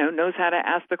he, knows how to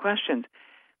ask the questions.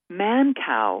 Man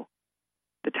Cow,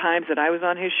 the times that I was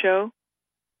on his show,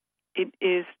 it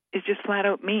is just flat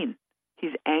out mean.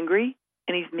 He's angry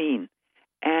and he's mean.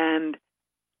 And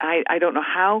I don't know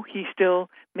how he still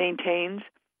maintains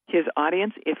his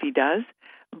audience, if he does,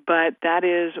 but that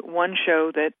is one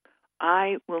show that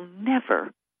I will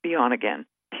never be on again,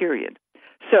 period.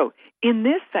 So in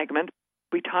this segment,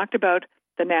 we talked about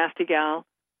the nasty gal,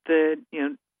 the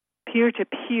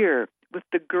peer-to-peer with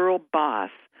the girl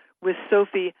boss, with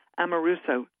Sophie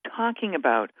Amoruso, talking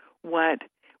about what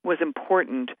was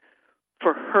important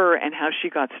for her and how she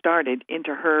got started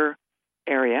into her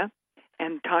area,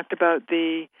 and talked about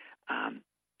the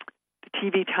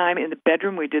TV time in the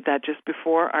bedroom. We did that just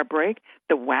before our break.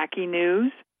 The wacky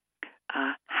news,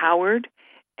 Howard,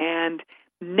 and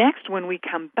next when we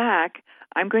come back,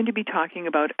 I'm going to be talking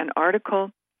about an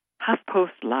article,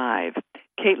 HuffPost Live.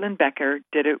 Caitlin Becker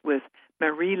did it with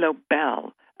Marrie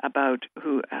Lobel about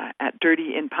at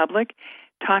Dirty in Public,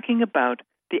 talking about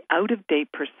the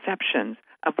out-of-date perceptions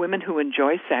of women who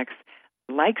enjoy sex,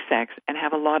 like sex, and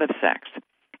have a lot of sex.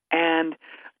 And a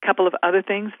couple of other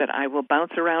things that I will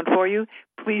bounce around for you.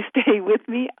 Please stay with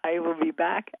me. I will be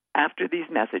back after these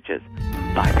messages.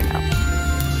 Bye for now.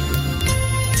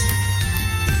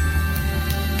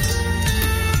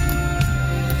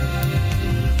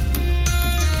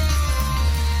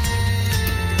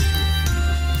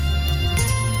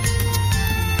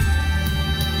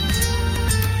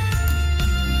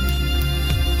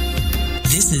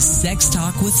 This is Sex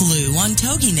Talk with Lou on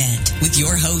TogiNet with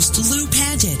your host, Lou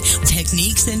Paget.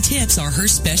 Techniques and tips are her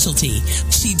specialty.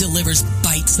 She delivers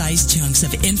bite-sized chunks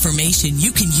of information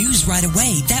you can use right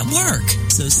away that work.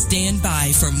 So stand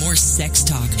by for more sex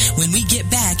talk when we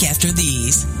get back after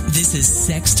these. This is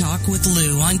Sex Talk with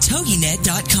Lou on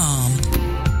TogiNet.com.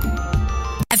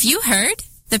 Have you heard?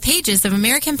 The pages of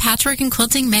American Patchwork and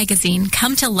Quilting magazine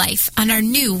come to life on our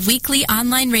new weekly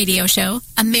online radio show,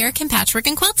 American Patchwork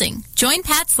and Quilting. Join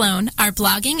Pat Sloan, our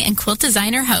blogging and quilt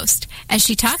designer host, as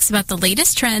she talks about the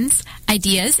latest trends,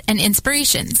 ideas, and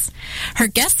inspirations. Her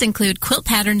guests include quilt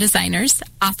pattern designers,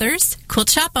 authors, quilt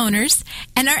shop owners,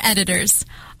 and our editors.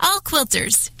 All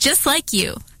quilters, just like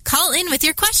you. Call in with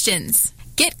your questions.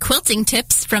 Get quilting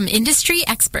tips from industry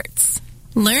experts.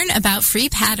 Learn about free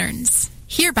patterns.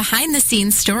 Hear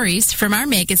behind-the-scenes stories from our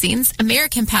magazines,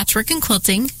 American Patchwork and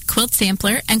Quilting, Quilt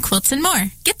Sampler, and Quilts and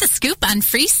More. Get the scoop on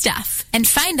free stuff and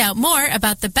find out more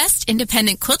about the best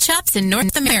independent quilt shops in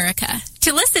North America.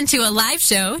 To listen to a live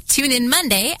show, tune in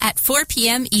Monday at 4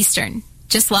 p.m. Eastern.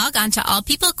 Just log on to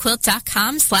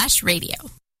allpeoplequilt.com/radio.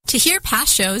 To hear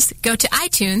past shows, go to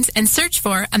iTunes and search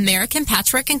for American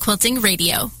Patchwork and Quilting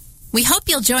Radio. We hope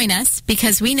you'll join us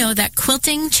because we know that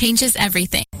quilting changes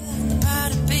everything.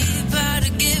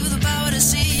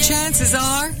 Chances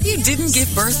are you didn't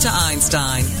give birth to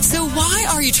Einstein. So why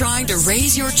are you trying to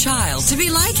raise your child to be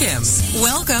like him?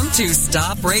 Welcome to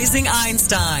Stop Raising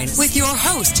Einstein with your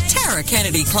host, Tara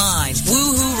Kennedy Klein,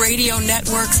 Woohoo Radio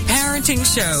Network's parenting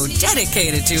show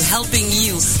dedicated to helping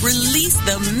you release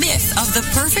the myth of the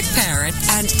perfect parent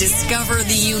and discover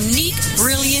the unique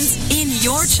brilliance in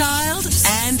your child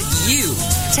and you.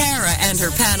 Tara and and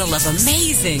her panel of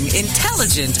amazing,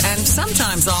 intelligent, and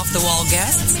sometimes off-the-wall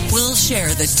guests will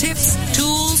share the tips,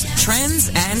 tools,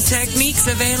 trends, and techniques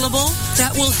available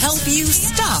that will help you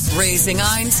stop raising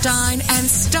Einstein and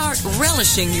start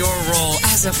relishing your role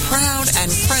as a proud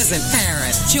and present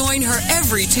parent. Join her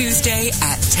every Tuesday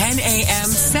at 10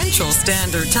 a.m. Central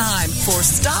Standard Time for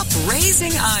Stop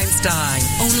Raising Einstein,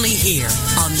 only here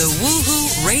on the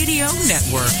Woohoo Radio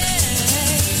Network.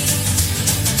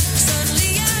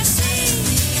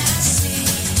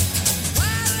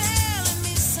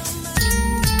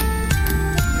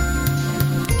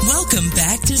 Welcome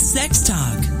back to Sex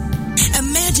Talk.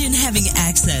 Imagine having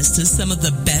access to some of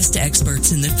the best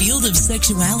experts in the field of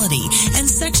sexuality and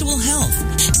sexual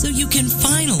health so you can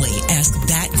finally ask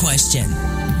that question.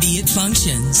 Be it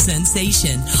function,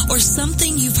 sensation, or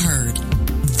something you've heard.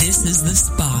 This is the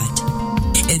spot.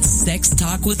 It's Sex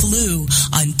Talk with Lou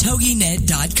on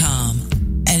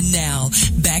TogiNet.com. And now,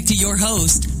 back to your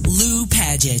host, Lou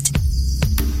Paget.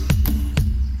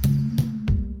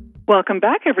 Welcome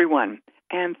back, everyone,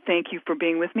 and thank you for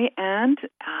being with me. And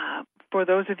for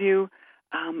those of you,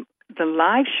 the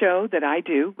live show that I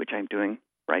do, which I'm doing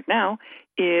right now,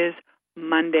 is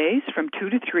Mondays from 2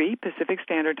 to 3 Pacific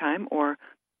Standard Time, or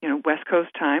West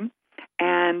Coast time.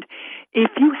 And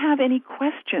if you have any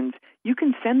questions, you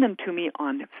can send them to me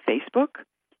on Facebook.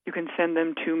 You can send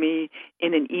them to me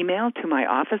in an email to my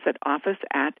office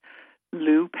at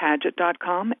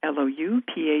loupaget.com,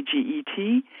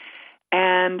 LOUPAGET.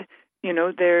 And,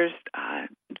 there's,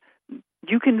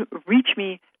 you can reach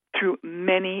me through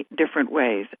many different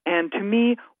ways. And to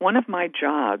me, one of my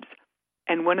jobs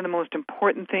and one of the most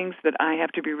important things that I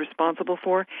have to be responsible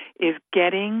for is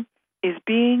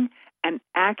being an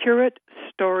accurate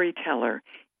storyteller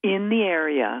in the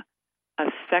area of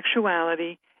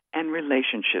sexuality and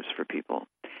relationships for people.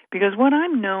 Because what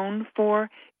I'm known for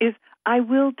is I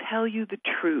will tell you the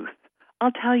truth.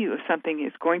 I'll tell you if something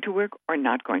is going to work or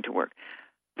not going to work.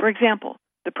 For example,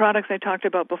 the products I talked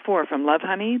about before from Love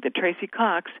Honey that Tracy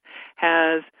Cox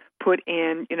has put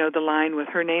in, the line with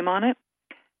her name on it.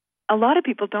 A lot of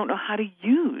people don't know how to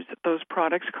use those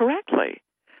products correctly.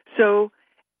 So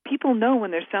people know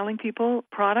when they're selling people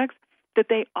products that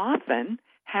they often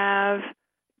have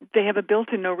a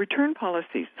built-in no-return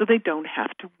policy, so they don't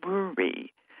have to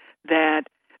worry that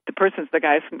the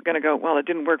guy's going to go, well, it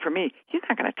didn't work for me. He's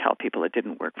not going to tell people it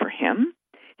didn't work for him.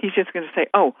 He's just going to say,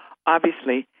 oh,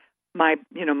 obviously my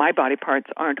body parts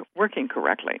aren't working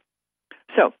correctly.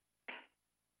 So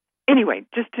anyway,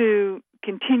 just to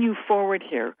continue forward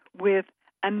here with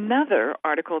another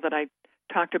article that I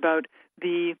talked about,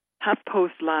 the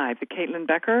HuffPost Live, the Caitlin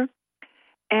Becker,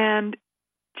 and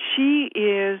she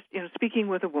is, speaking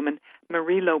with a woman,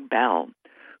 Marrie Lobel,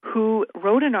 who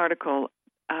wrote an article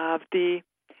of the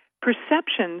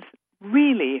perceptions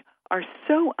really are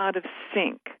so out of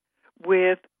sync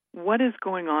with what is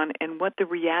going on and what the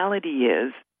reality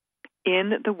is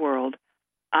in the world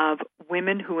of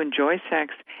women who enjoy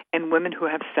sex and women who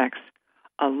have sex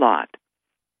a lot.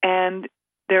 And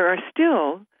there are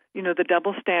still, the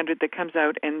double standard that comes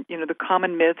out, and, the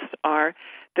common myths are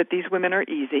that these women are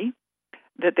easy,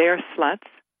 that they are sluts,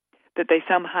 that they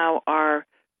somehow are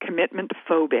commitment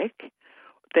phobic,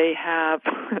 they have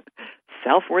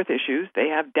self-worth issues, they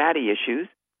have daddy issues,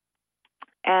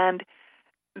 and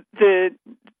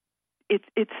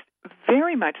it's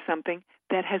very much something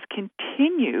that has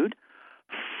continued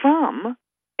from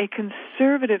a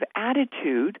conservative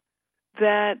attitude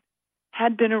that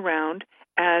had been around,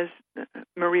 as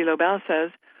Marrie Lobel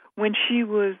says, when she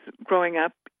was growing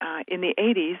up in the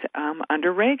 80s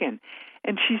under Reagan.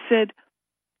 And she said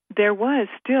there was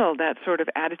still that sort of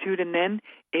attitude, and then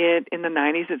in the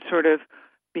 90s it sort of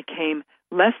became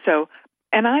less so.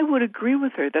 And I would agree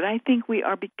with her that I think we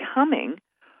are becoming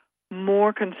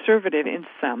more conservative in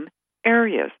some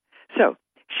areas. So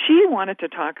she wanted to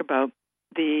talk about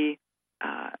to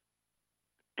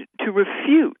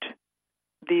refute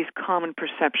these common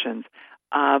perceptions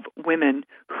of women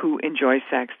who enjoy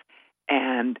sex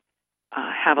and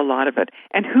have a lot of it.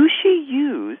 And who she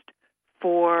used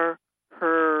for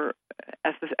her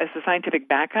as the scientific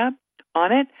backup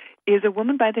on it is a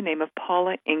woman by the name of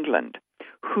Paula England,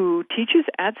 who teaches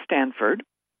at Stanford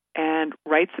and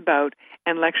writes about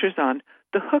and lectures on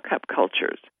the hookup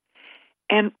cultures.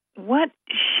 And what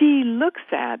she looks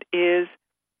at is,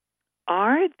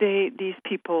 are these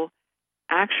people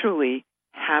actually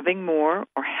having more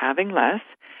or having less?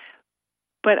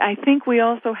 But I think we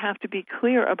also have to be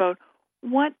clear about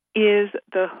what is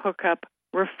the hookup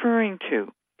referring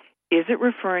to. Is it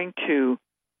referring to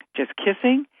just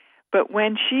kissing? But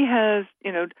when she has,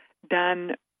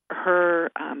 done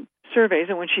her surveys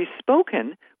and when she's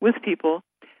spoken with people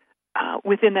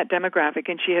within that demographic,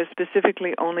 and she has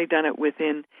specifically only done it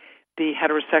within the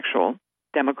heterosexual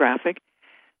demographic,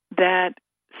 that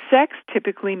sex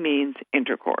typically means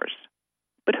intercourse.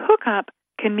 But hookup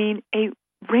can mean a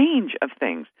range of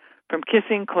things, from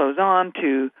kissing clothes on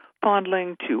to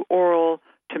fondling to oral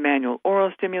to manual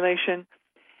oral stimulation.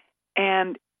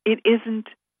 And it isn't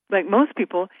like most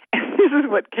people, and this is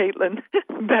what Caitlin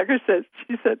Becker says.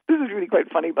 She said, this is really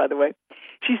quite funny, by the way.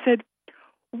 She said,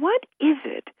 what is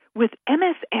it with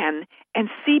MSN and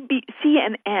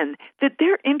CNN that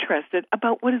they're interested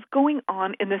about what is going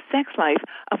on in the sex life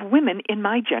of women in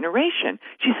my generation?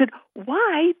 She said,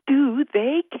 why do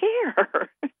they care?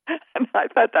 And I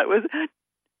thought that was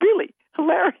really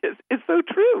hilarious. It's so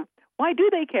true. Why do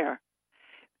they care?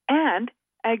 And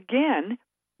again,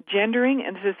 gendering,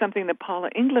 and this is something that Paula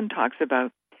England talks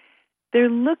about, they're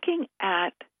looking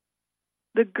at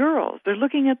the girls. They're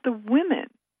looking at the women.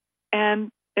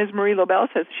 And as Marrie Lobel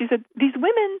says, she said, these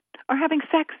women are having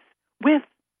sex with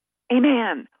a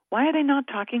man. Why are they not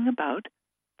talking about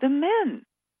the men?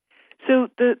 So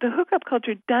the hookup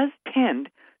culture does tend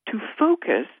to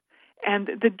focus, and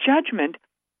the judgment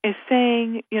is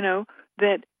saying,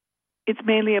 that it's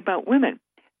mainly about women.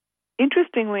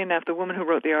 Interestingly enough, the woman who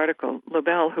wrote the article,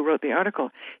 Lobel, who wrote the article,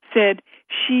 said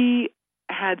she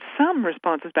had some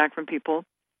responses back from people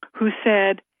who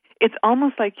said it's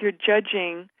almost like you're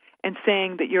judging and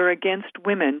saying that you're against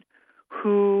women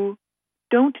who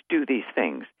don't do these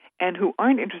things and who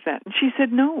aren't interested. And she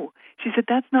said, no. She said,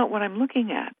 that's not what I'm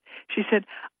looking at. She said,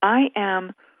 I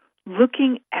am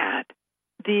looking at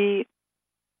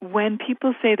when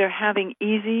people say they're having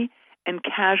easy and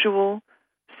casual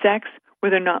sex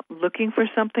where they're not looking for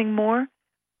something more,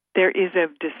 there is a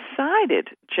decided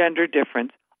gender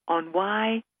difference on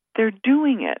why they're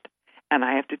doing it. And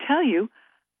I have to tell you,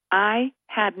 I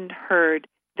hadn't heard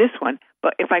this one,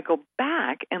 but if I go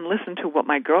back and listen to what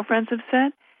my girlfriends have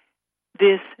said,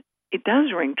 it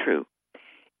does ring true.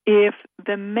 If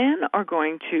the men are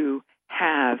going to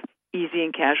have easy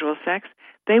and casual sex,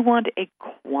 they want a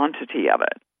quantity of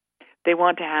it. They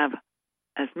want to have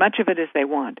as much of it as they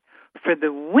want. For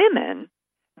the women,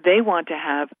 they want to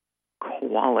have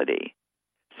quality.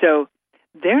 So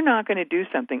they're not going to do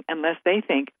something unless they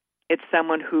think it's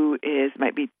someone who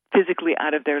might be physically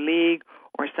out of their league,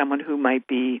 or someone who might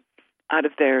be out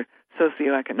of their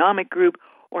socioeconomic group,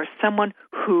 or someone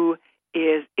who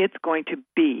it's going to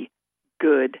be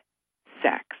good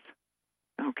sex.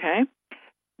 Okay?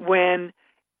 When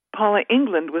Paula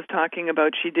England was talking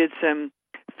about, she did some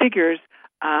figures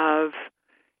of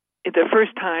the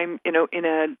first time, in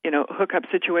a hookup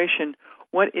situation,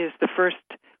 what is the first,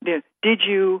 did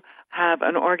you have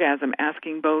an orgasm,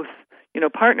 asking both,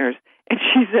 partners? And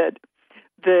she said,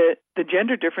 the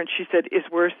gender difference, she said, is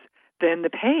worse than the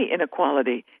pay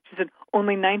inequality. She said,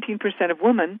 only 19% of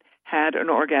women had an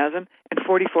orgasm and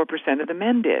 44% of the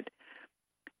men did.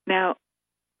 Now,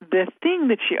 the thing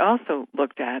that she also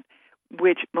looked at,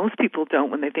 which most people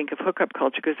don't when they think of hookup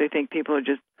culture, because they think people are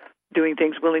just doing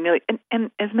things willy-nilly.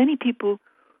 And so many people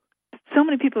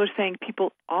are saying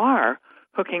people are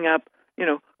hooking up,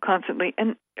 constantly.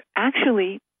 And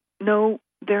actually, no,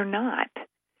 they're not.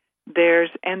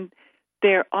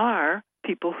 There are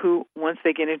people who, once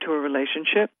they get into a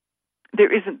relationship,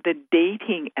 there isn't the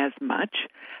dating as much.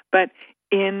 But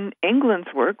in England's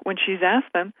work, when she's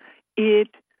asked them,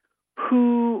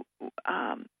 who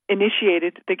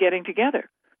initiated the getting together,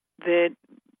 that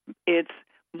it's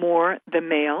more the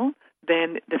male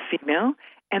than the female.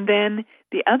 And then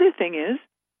the other thing is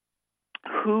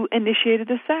who initiated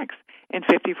the sex. And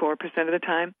 54% of the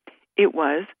time, it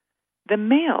was the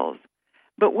males.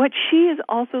 But what she is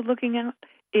also looking at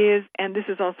is, and this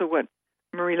is also what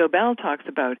Marrie Lobel talks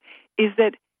about, is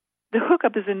that the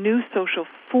hookup is a new social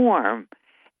form,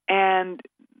 and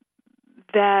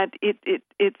that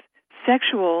it's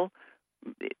sexual.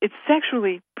 It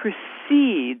sexually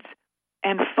precedes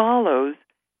and follows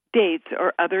dates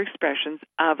or other expressions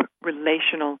of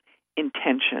relational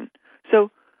intention.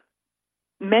 So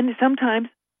sometimes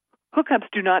hookups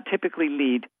do not typically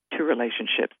lead to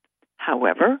relationships.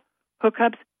 However,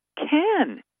 hookups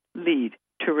can lead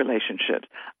to relationships.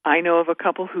 I know of a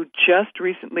couple who just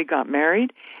recently got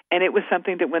married, and it was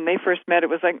something that when they first met, it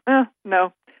was like,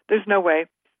 no, there's no way.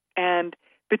 And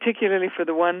particularly for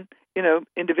the one,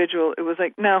 individual, it was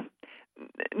like, no,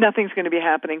 nothing's going to be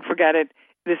happening. Forget it.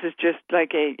 This is just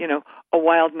like a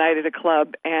wild night at a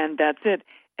club, and that's it.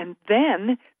 And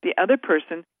then the other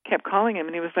person kept calling him,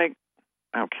 and he was like,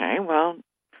 okay, well,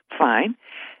 fine.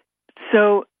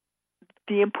 So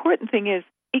the important thing is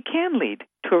it can lead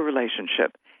to a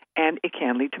relationship. and it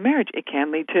can lead to marriage. It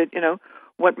can lead to,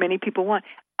 what many people want.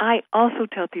 I also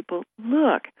tell people,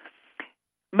 look,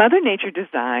 Mother Nature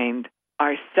designed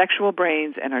our sexual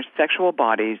brains and our sexual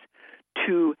bodies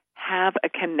to have a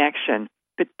connection,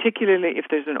 particularly if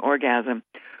there's an orgasm,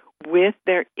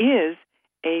 there is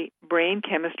a brain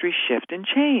chemistry shift and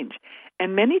change.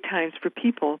 And many times for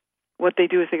people, what they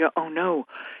do is they go, oh no,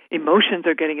 emotions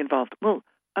are getting involved. Well,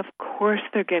 of course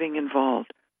they're getting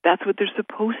involved. That's what they're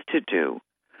supposed to do.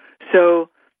 So,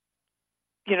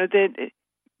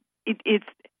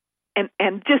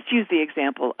 and just use the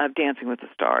example of Dancing with the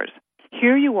Stars.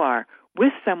 Here you are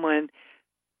with someone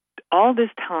all this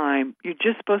time, you're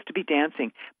just supposed to be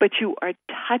dancing, but you are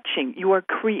touching, you are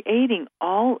creating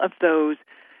all of those,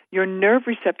 your nerve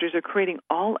receptors are creating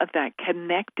all of that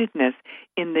connectedness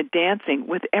in the dancing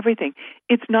with everything.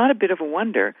 It's not a bit of a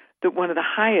wonder that one of the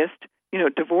highest,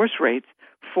 divorce rates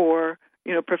for,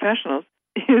 professionals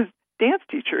is dance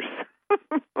teachers.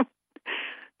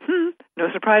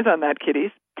 No surprise on that,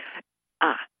 kiddies.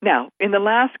 Now, in the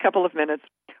last couple of minutes,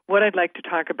 what I'd like to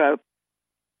talk about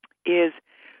is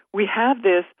we have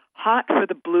this hot for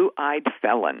the blue-eyed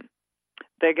felon.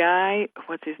 The guy,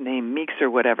 what's his name, Meeks or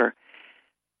whatever.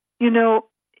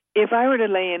 If I were to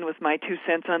lay in with my 2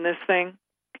 cents on this thing,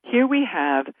 here we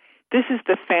have, this is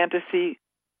the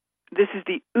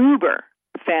uber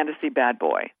fantasy bad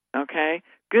boy, okay?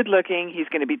 Good looking, he's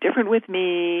going to be different with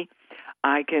me.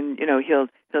 I can, he'll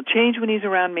change when he's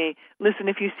around me. Listen,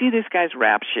 if you see this guy's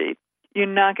rap sheet, you're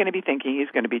not going to be thinking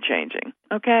he's going to be changing,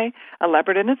 okay? A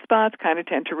leopard and its spots kind of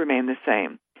tend to remain the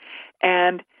same.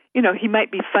 And, he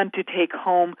might be fun to take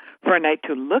home for a night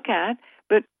to look at,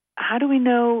 but how do we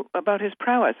know about his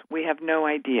prowess? We have no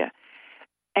idea.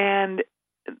 And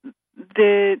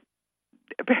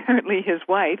apparently his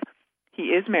wife, he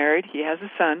is married, he has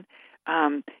a son,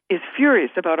 is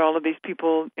furious about all of these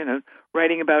people,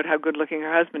 writing about how good-looking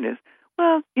her husband is.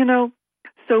 Well,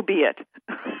 so be it.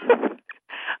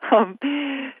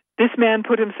 This man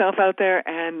put himself out there,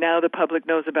 and now the public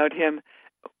knows about him.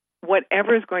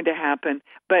 Whatever is going to happen,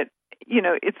 but,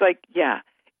 it's like,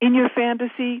 in your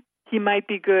fantasy, he might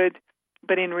be good,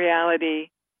 but in reality,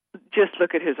 just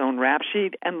look at his own rap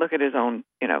sheet and look at his own,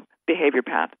 behavior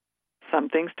path. Some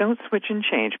things don't switch and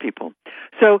change, people.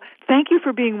 So thank you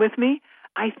for being with me.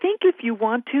 I think if you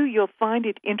want to, you'll find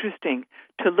it interesting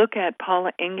to look at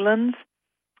Paula England's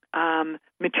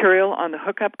material on the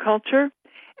hookup culture.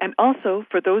 And also,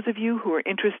 for those of you who are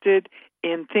interested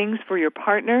in things for your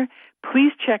partner,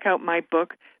 please check out my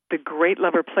book, The Great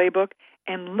Lover Playbook,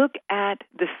 and look at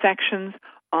the sections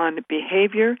on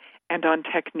behavior and on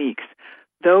techniques.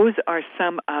 Those are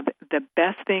some of the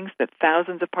best things that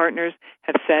thousands of partners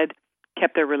have said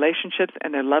kept their relationships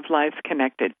and their love lives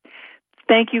connected.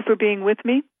 Thank you for being with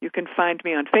me. You can find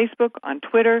me on Facebook, on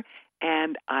Twitter,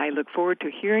 and I look forward to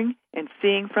hearing and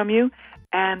seeing from you.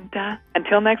 And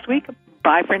until next week,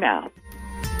 bye for now.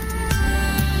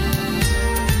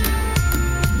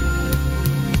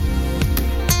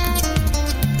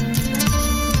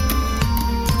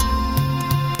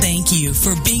 Thank you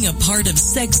for being a part of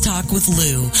Sex Talk with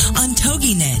Lou on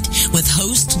TogiNet with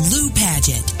host Lou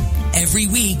Paget. Every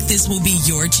week, this will be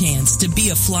your chance to be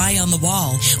a fly on the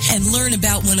wall and learn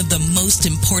about one of the most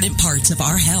important parts of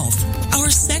our health, our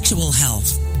sexual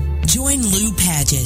health. Join Lou Paget